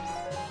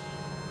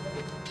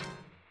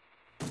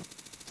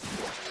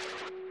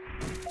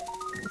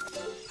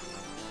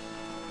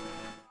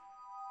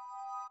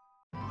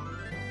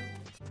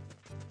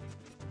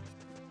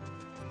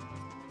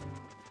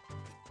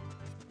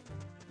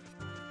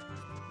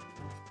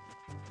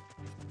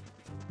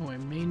 Oh, I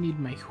may need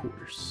my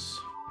horse.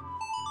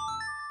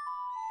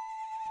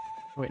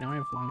 Wait, now I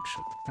have long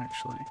shot.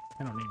 Actually,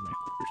 I don't need my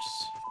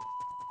horse.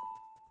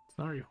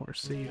 Sorry,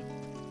 horse. See you.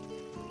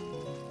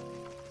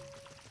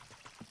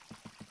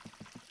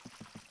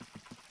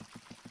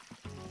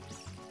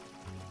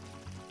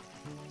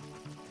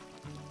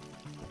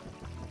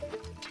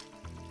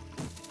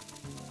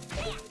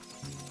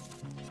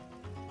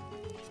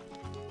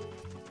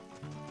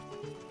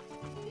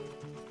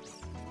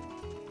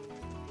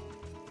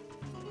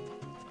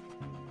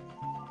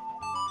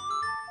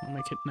 I'll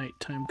make it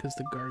nighttime because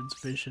the guard's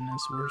vision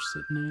is worse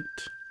at night.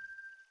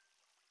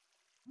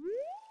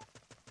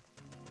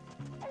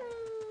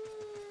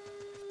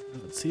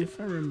 Let's see if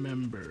I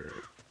remember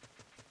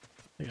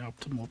the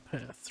optimal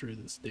path through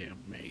this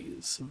damn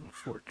maze of a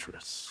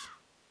fortress.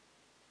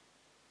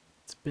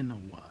 It's been a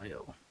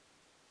while.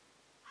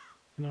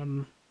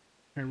 And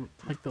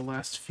like the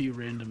last few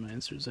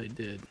randomizers I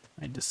did,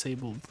 I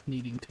disabled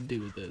needing to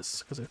do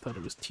this because I thought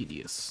it was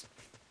tedious.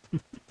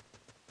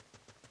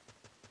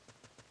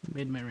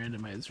 Made my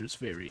randomizers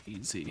very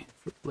easy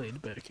for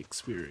laid-back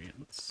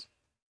experience.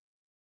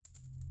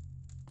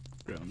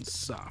 Grown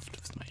soft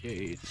with my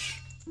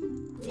age.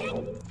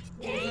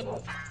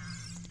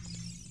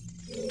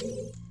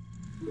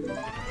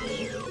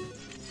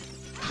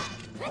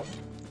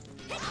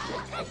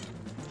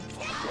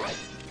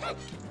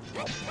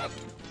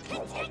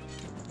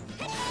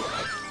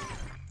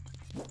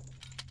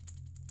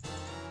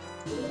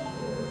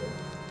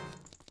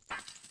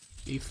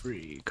 Be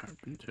free,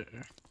 carpenter.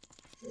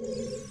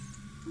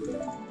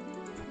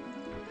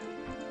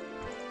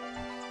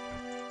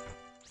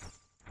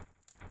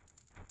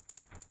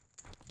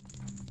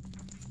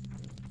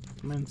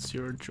 Commence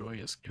your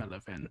joyous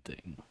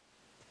gallivanting.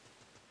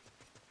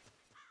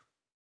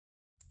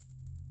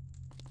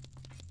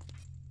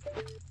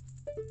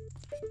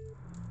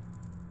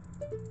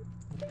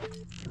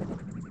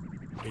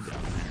 Way down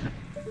there.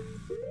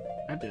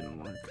 That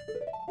didn't work.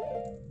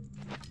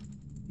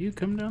 You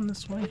come down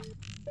this way?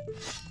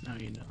 Now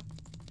you know.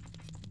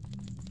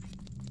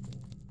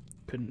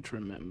 Couldn't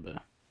remember.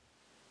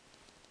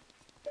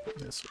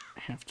 Guess I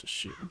have to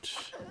shoot.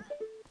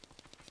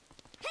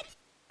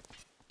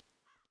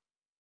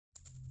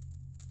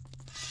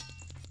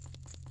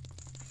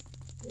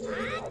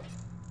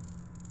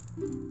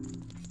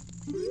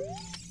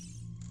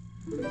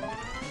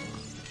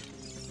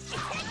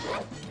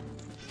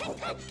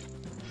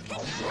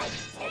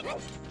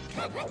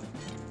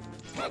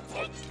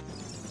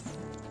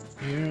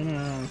 You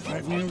gonna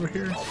fight me over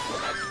here?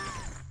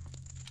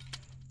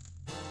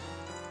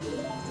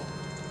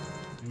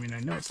 I mean, I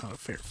know it's not a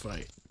fair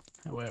fight,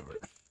 however.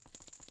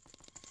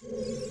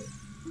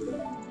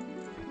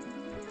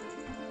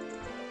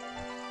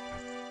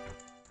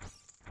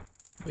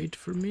 Wait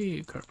for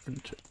me,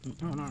 carpenter.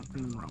 No, not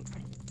in the wrong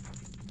thing.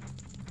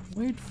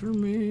 Wait for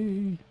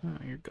me. Oh,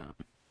 you're gone.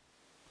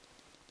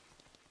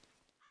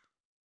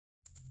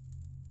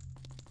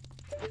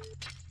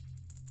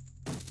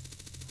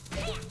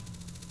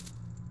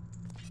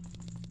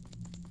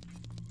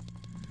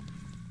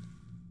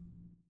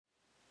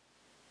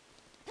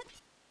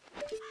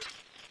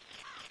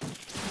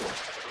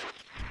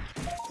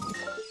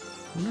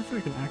 I wonder if I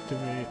can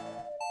activate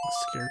the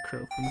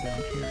scarecrow from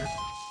down here.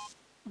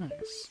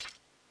 Nice.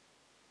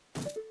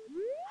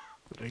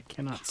 But I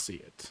cannot see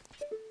it.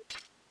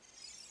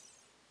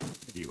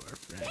 There you are,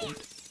 friend.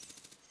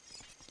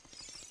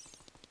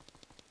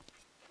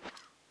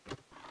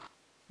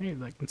 Hey,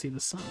 I can see the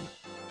sun.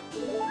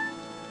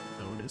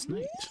 Though it is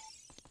night.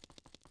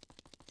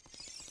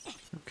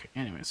 Okay,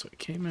 anyway, so I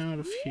came out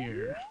of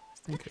here. I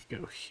think I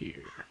go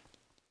here.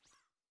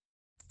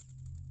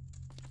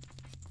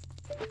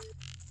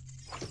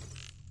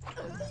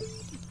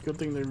 Good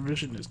thing their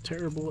vision is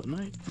terrible at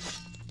night.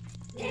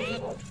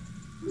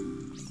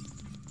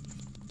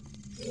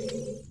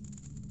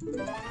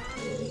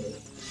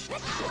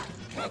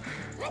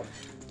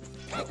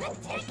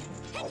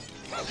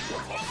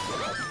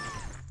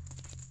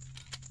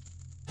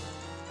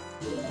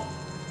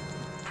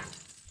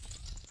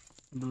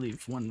 I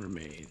believe one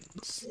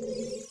remains.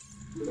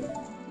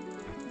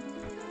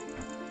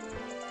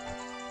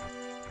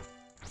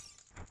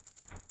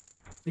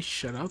 They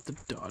shut out the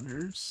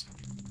daughters?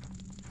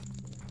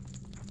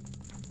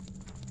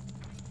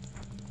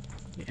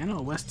 The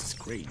Anna West is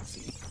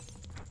crazy.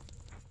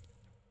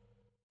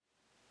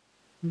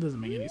 It doesn't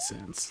make any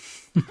sense.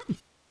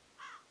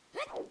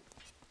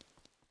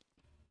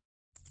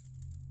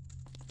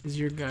 Is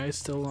your guy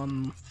still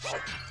on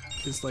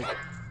his like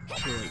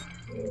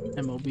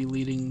MLB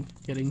leading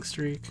hitting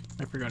streak?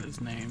 I forgot his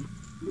name.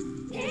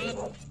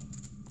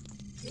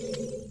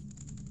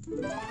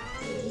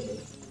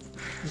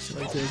 It's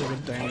like there's like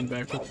a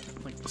Diamondback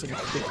with like it's like a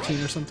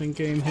 15 or something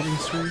game hitting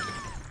streak.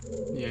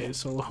 Yeah,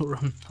 solo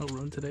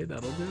run today,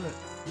 that'll do it.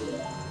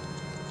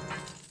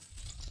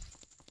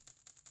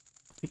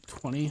 I think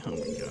 20? Oh my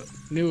god.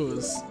 Knew it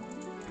was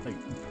like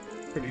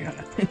pretty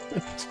high.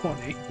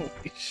 20,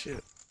 holy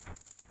shit.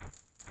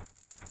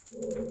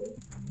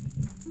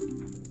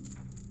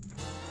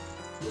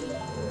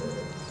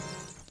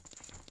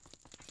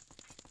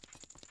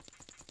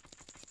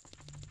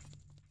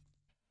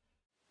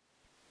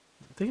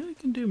 I think I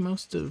can do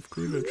most of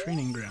Gerudo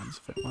Training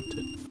Grounds if I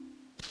wanted.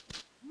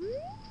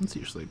 It's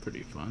usually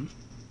pretty fun.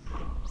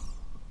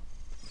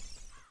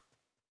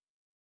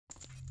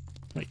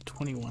 Like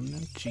 21 now?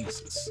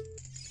 Jesus.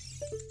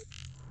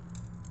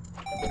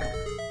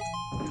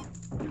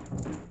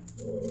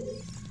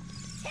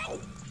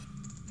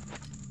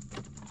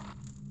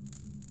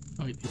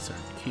 Oh wait, these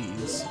aren't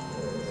keys.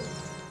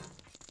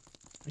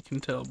 I can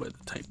tell by the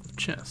type of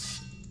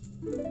chest.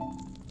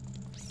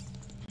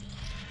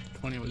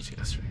 20 was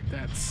yesterday.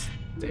 That's...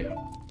 damn.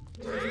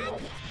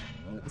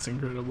 That's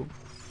incredible.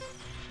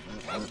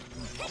 I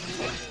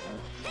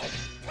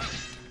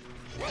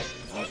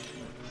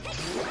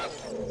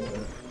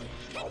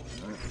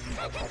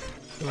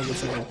feel like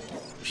it's like a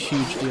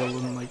huge deal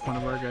when like one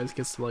of our guys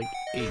gets to like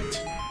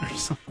 8 or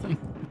something.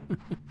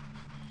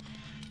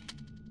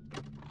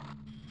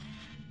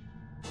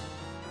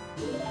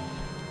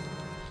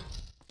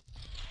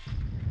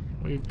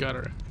 We got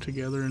our act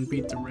together and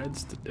beat the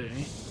Reds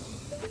today.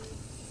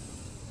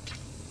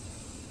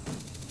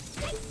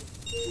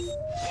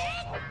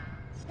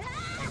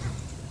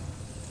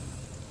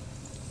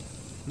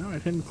 No, I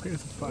didn't clear the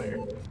fire.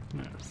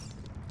 No.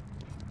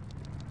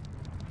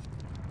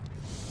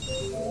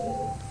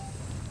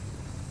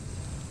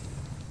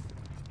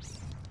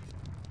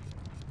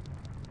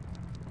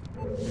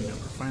 And now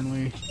we're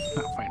finally,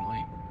 not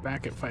finally,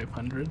 back at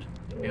 500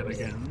 yet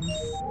again.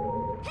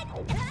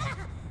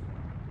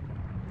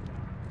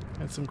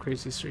 Had some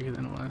crazy streak in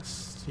the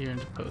last year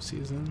into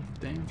postseason.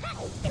 Damn.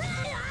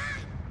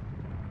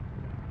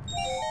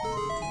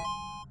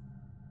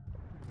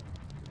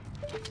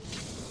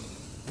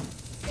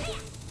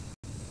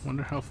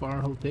 Wonder how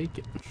far he'll take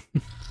it.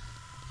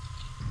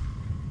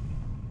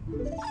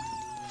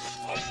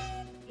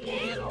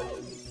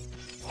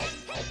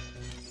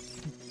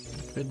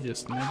 Could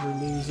just never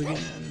lose again.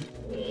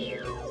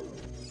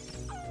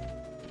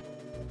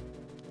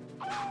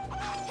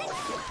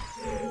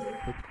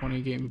 The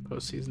 20-game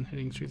postseason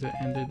hitting streak that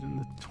ended in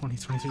the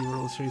 2023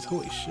 World Series.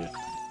 Holy shit.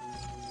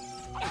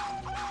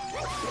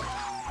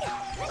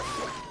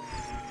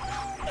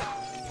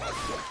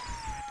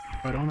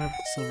 I don't have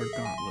the silver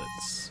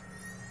gauntlets.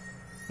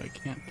 I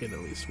can't get at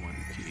least one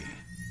key.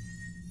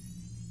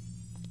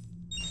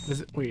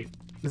 Does it, wait,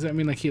 does that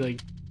mean like he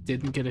like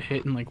didn't get a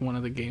hit in like one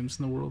of the games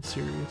in the World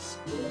Series?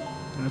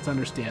 And that's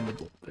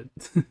understandable, but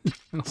that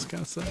also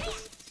kind of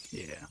sucks.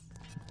 Yeah,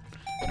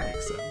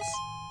 makes sense.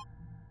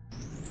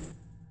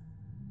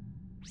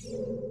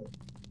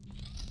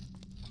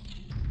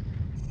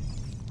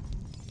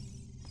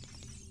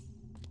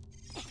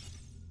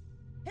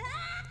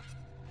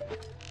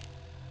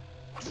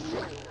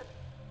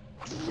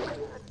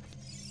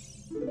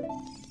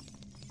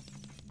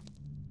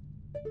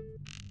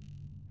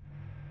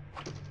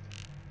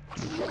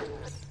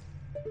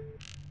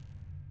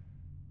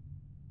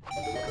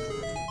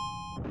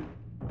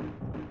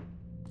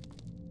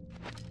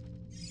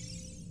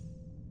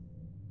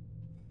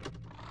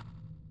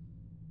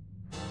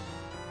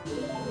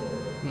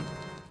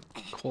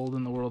 Cold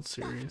in the World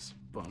Series.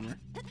 Bummer.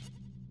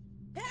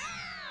 I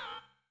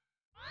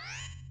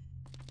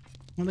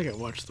don't think I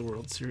watched the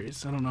World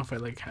Series. I don't know if I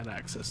like had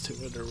access to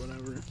it or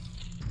whatever.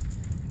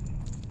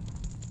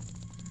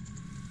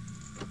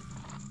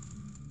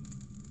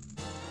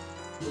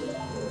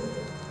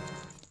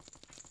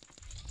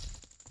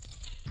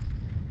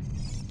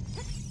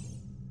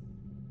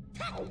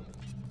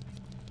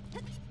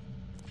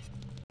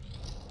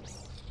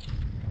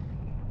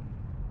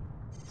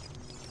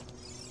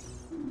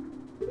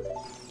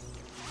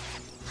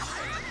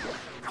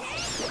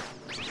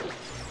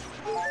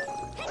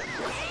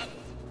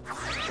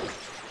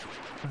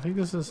 I think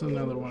this is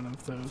another one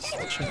of those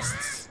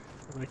chests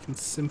that I can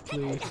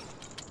simply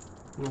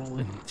roll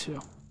into.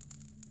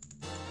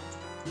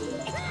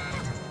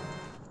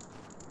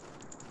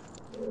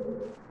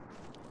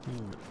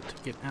 Ooh, to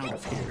get out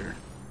of here,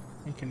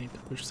 I think I need to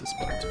push this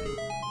button.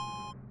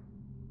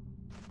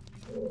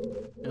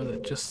 No,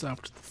 that just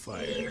stopped the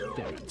fire.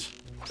 Damn it.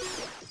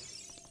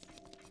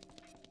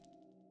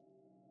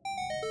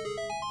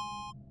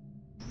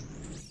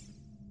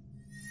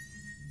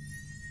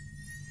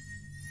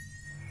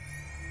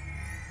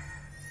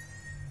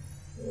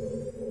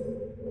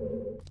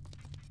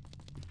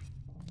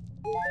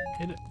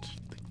 Hit it.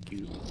 Thank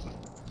you.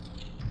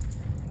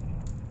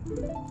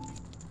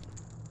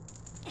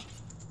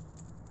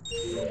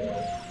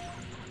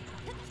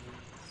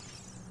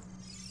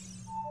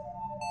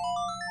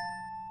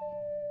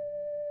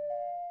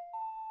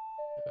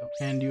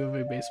 And you have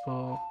a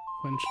baseball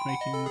clinched,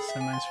 making the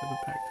semis for the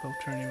Pac-12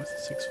 tourney with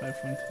a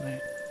 6-5 win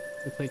tonight.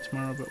 We play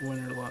tomorrow, but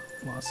win or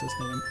loss has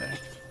no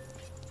impact.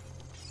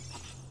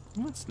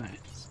 Well, that's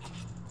nice.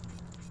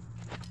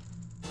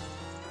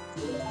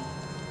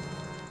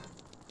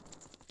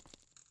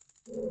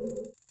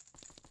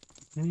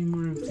 Any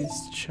more of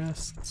these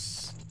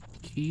chests?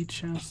 Key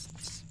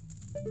chests?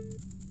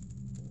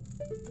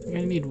 I think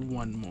I need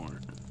one more.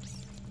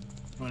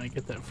 When I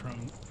get that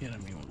from the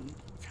enemy one.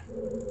 Okay.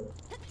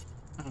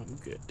 I'm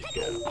good to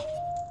go.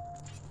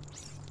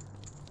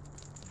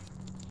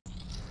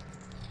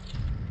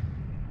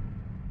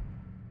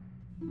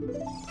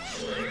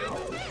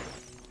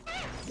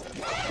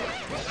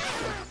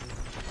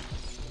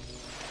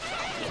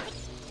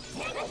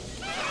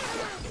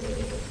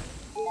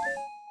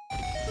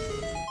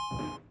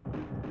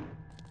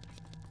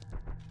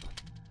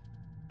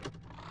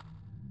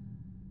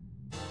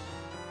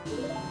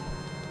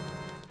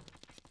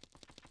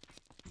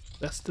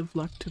 Best of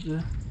luck to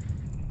the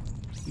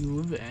U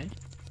of A.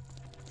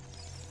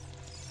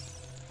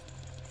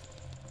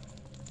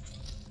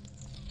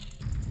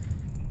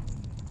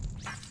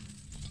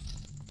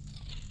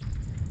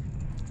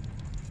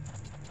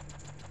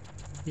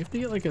 You have to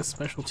get like a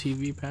special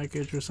TV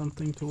package or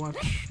something to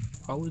watch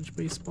college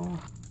baseball?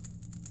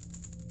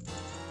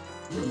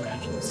 I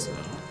imagine so.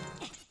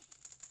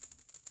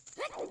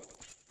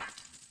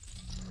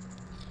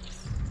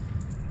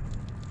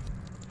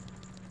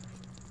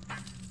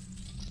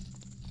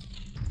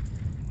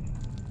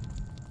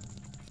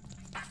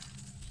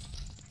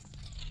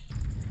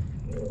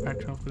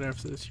 Pac-12, but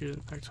after this year,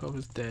 the Pac-12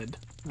 is dead.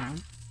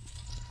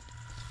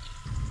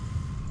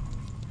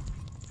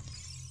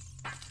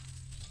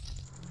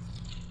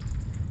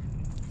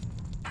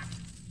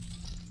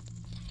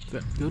 Is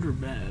that good or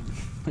bad?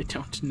 I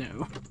don't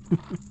know.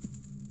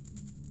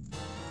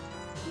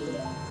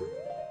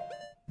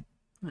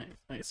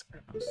 Nice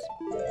arrows.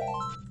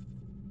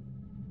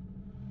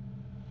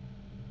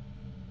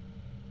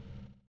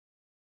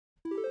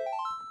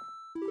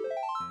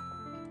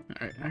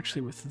 Alright,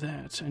 actually with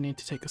that, I need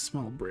to take a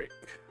small break.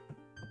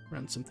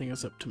 Run some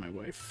things up to my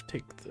wife,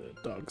 take the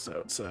dogs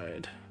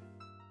outside.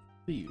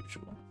 The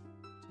usual.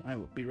 So I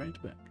will be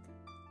right back.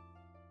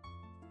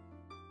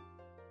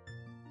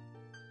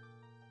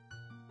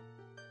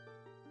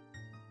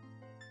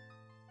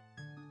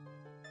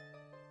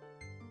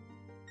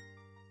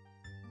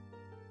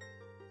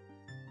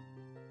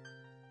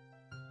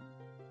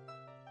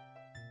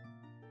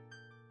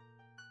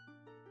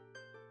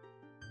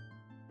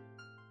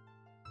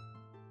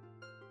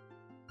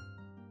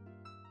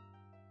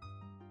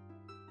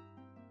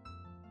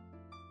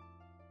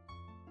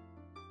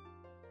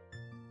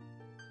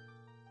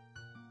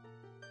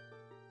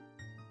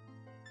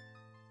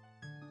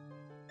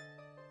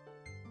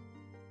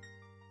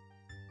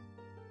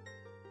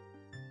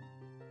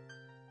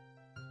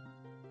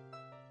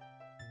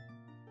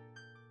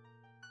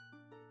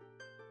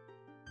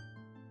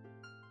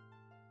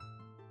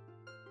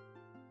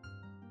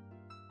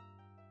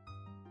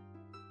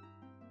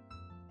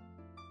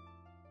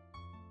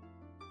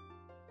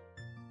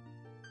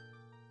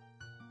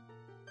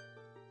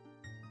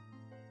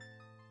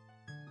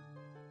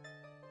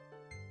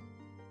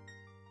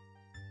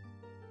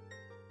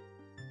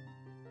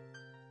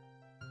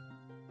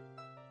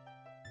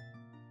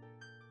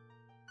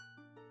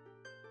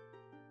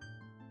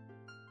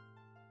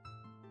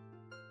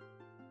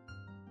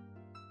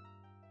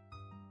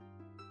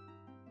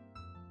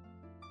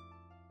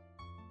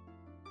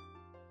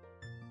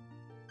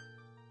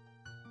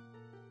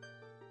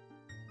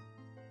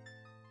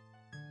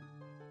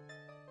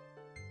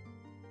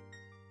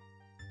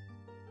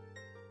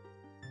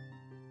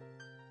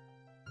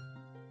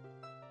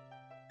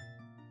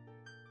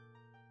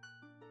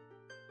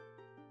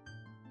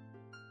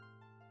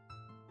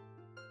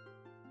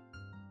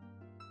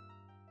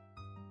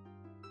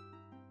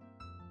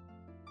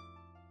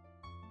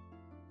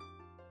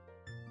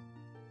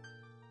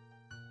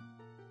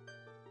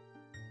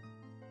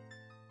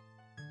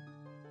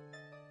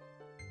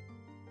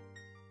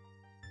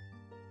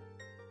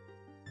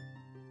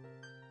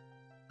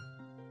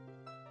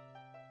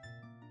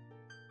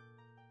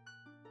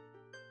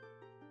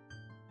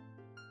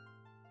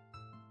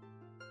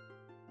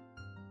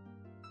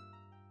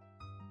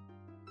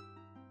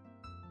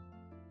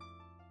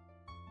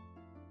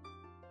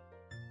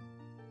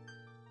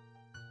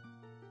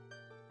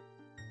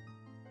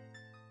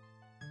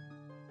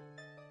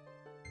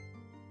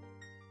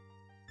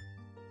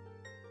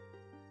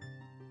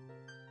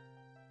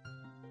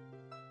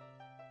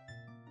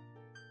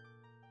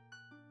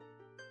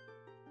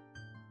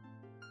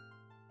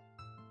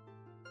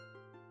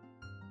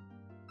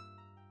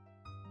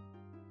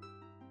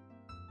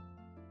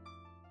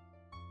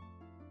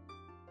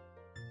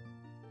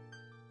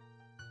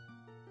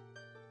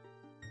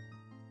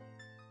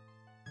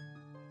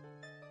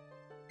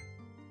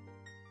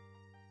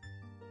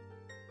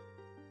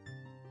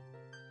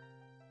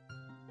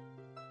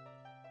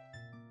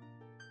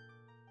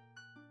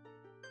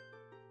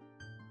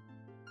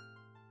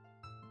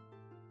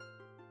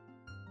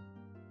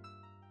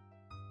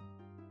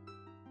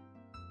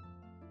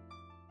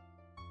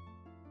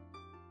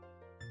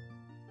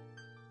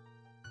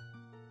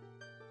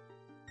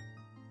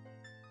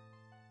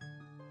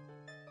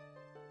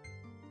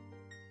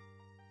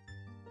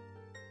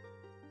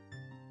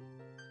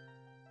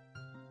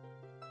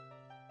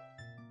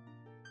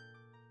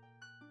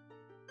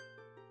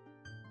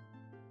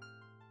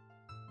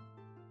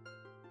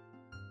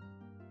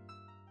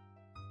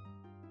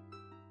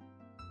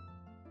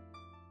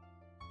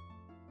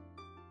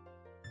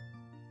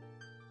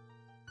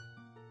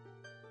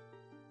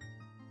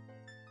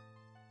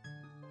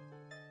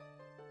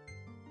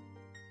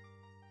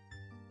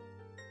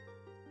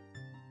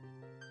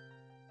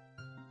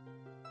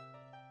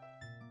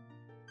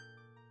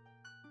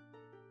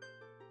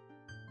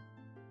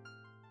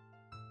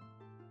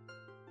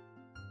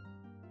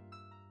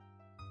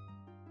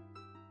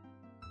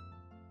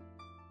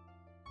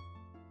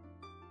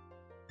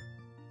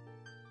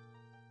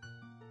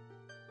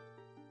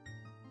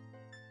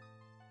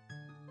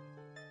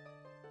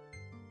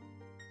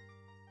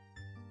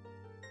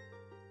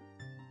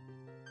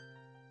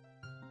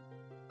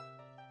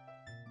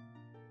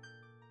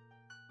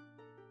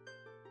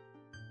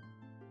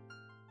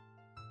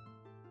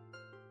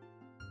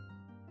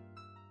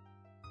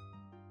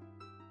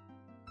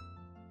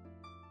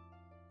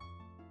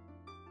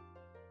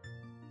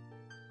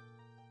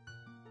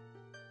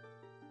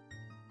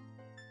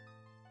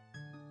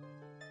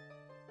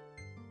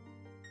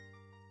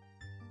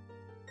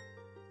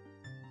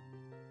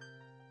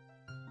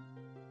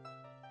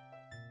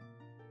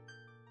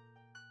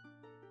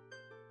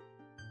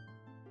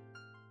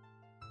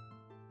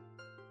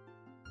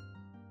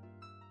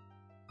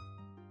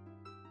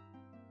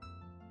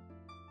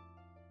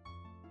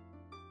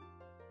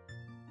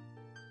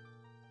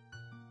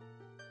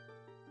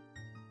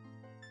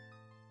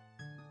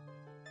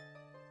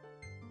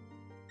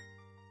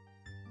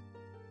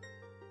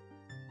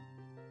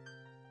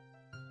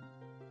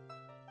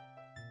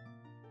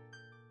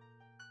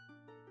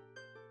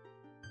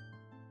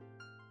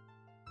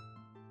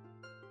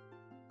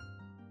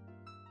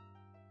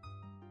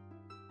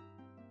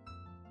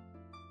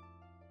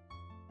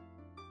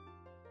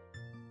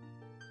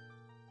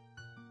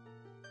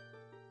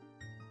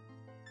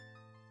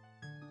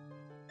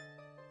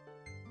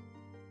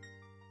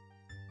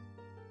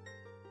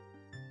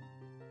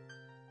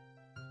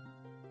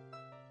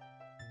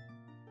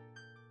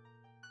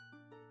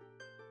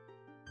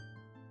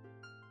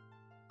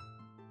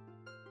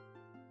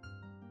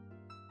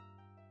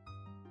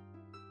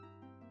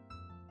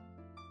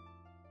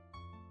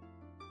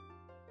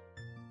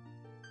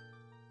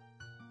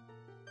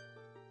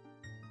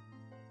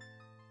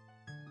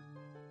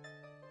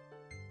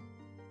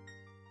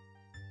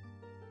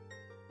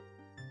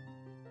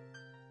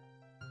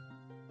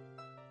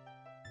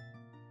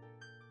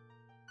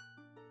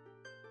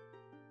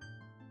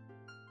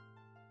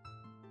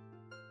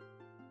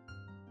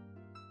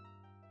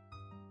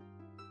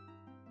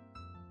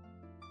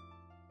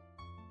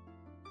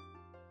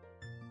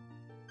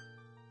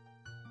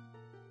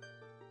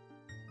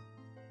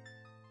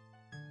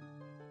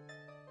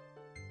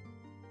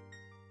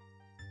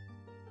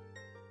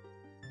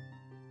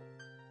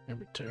 I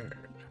return.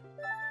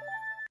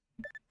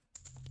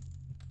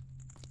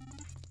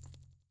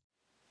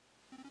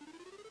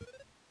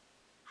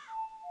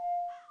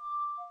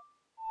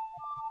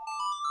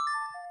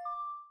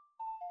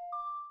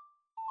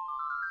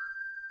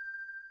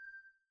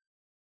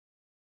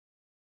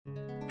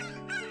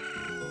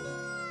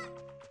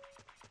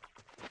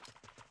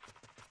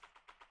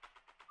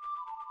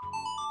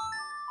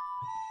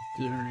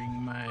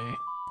 During my...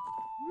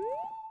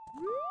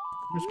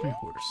 Where's my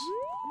horse?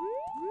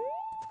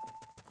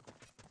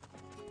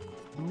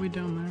 Are we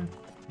down there?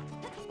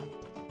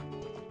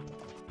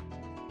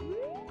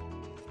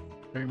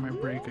 During my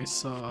break, I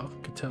saw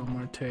Cattell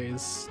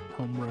Marte's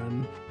home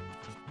run.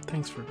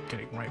 Thanks for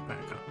getting right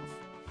back off.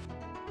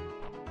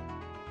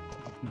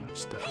 No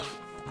stuff.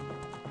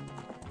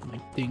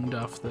 Like dinged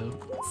off the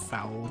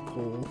foul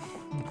pole.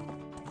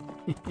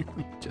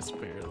 Just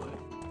barely.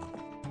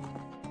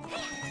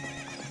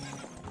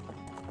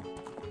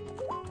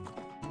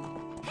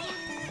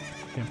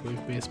 Can't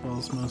believe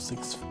baseball's most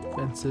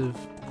expensive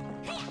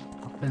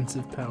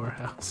offensive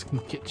powerhouse can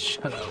get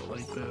shut out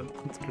like that.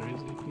 That's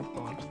crazy.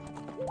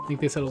 I think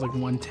they said it was like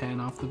 110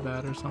 off the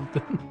bat or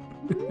something.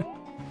 Come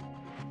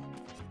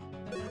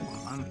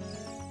on.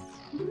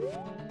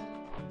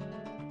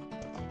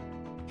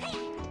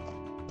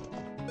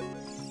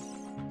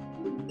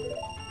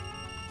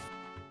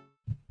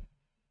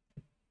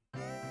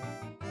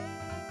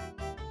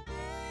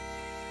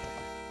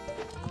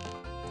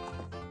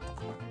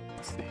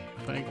 Let's see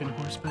if I can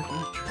horseback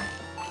archery.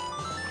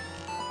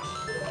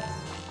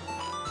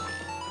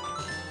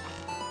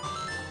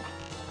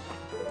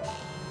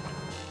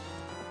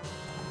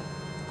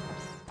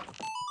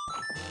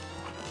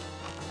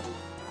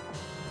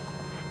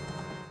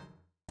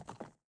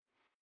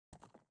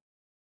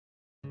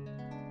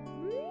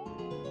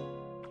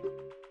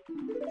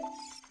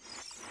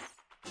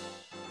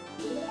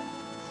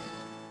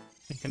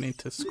 I need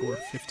to score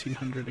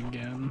 1500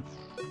 again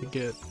to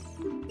get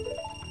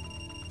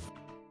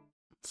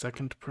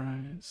second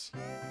prize.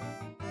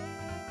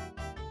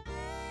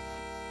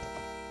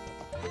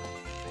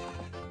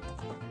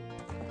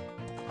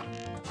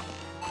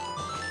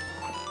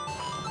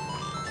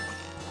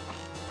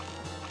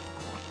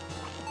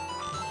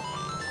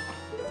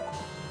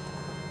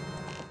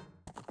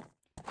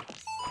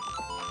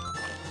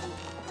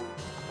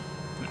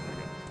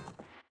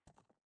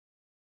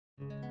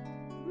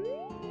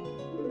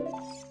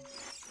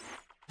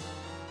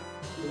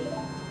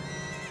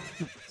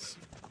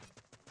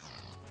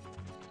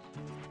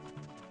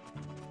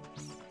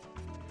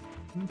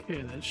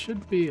 Okay, that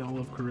should be all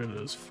of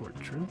Gerudo's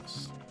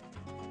fortress.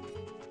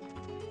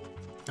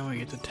 Now I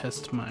get to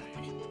test my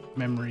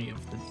memory of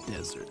the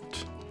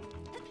desert.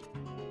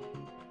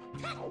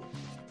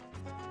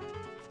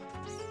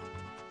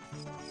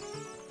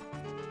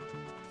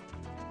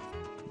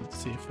 Let's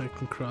see if I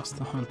can cross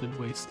the haunted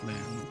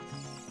wasteland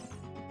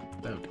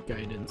without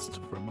guidance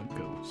from a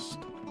ghost.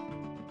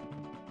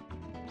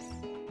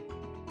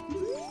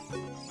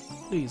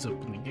 Please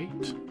open the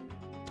gate.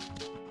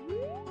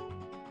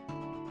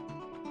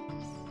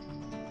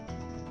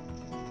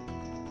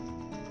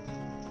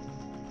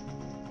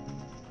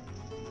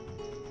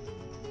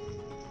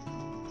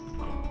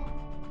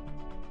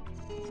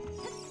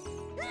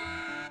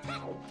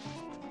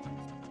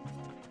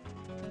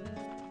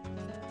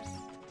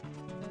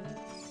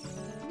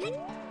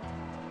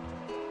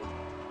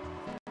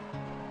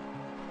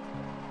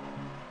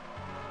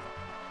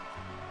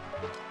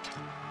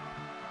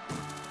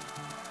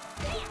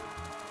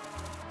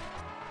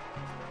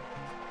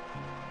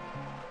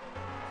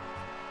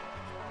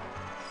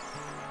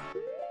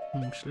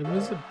 Should I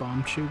visit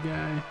Bomb Chew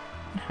Guy?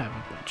 I have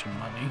a bunch of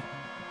money.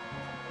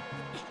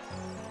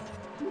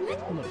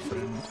 Hello,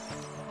 friend.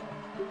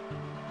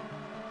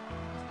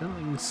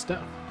 Selling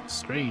stuff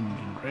strange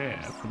and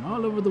rare from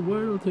all over the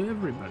world to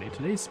everybody.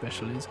 Today's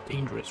special is a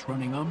dangerous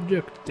running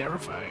object,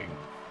 terrifying.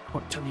 I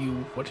won't tell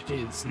you what it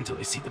is until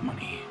I see the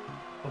money.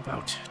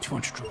 About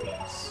 200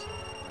 rupees.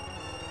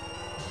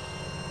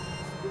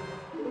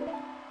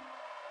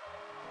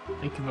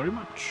 Thank you very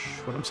much.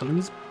 What I'm selling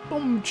is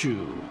Bomb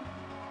Chew.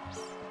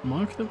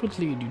 Mark that would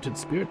lead you to the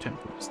Spirit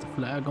Temple is the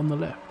flag on the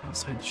left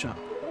outside the shop.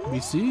 I'll be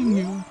seeing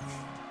you.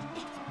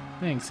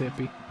 Thanks,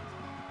 hippie.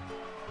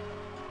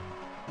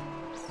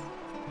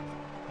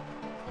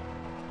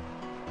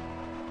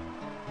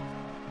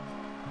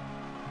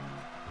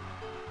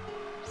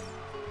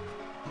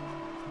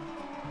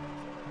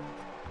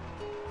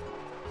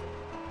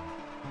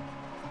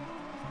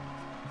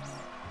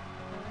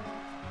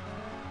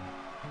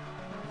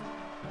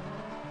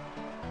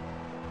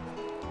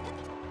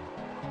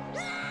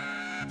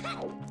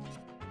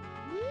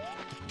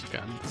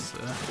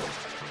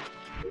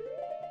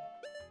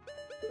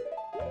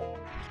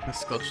 The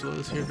Sculpture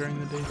is here during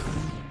the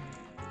daytime.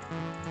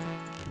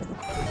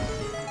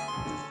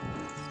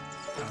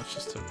 Oh, it's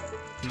just a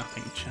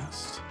nothing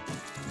chest.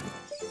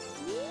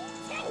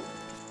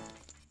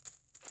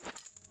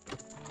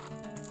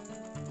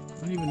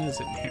 What even is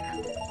in here?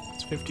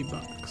 It's 50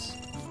 bucks.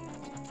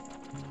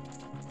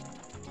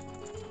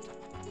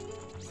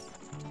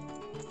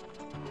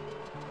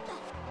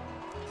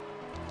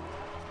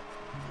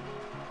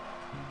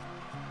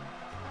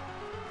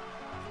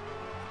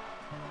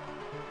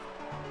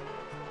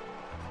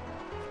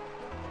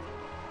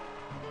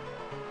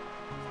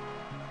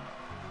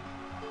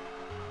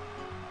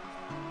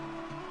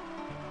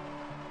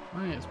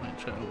 is my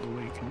child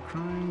awake and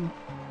crying?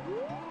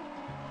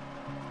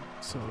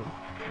 So,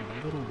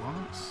 I'm a little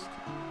lost.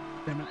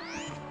 Damn it.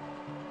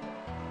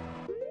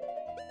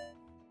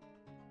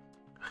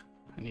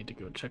 I need to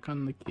go check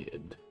on the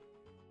kid.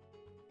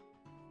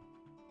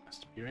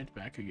 Must be right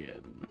back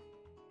again.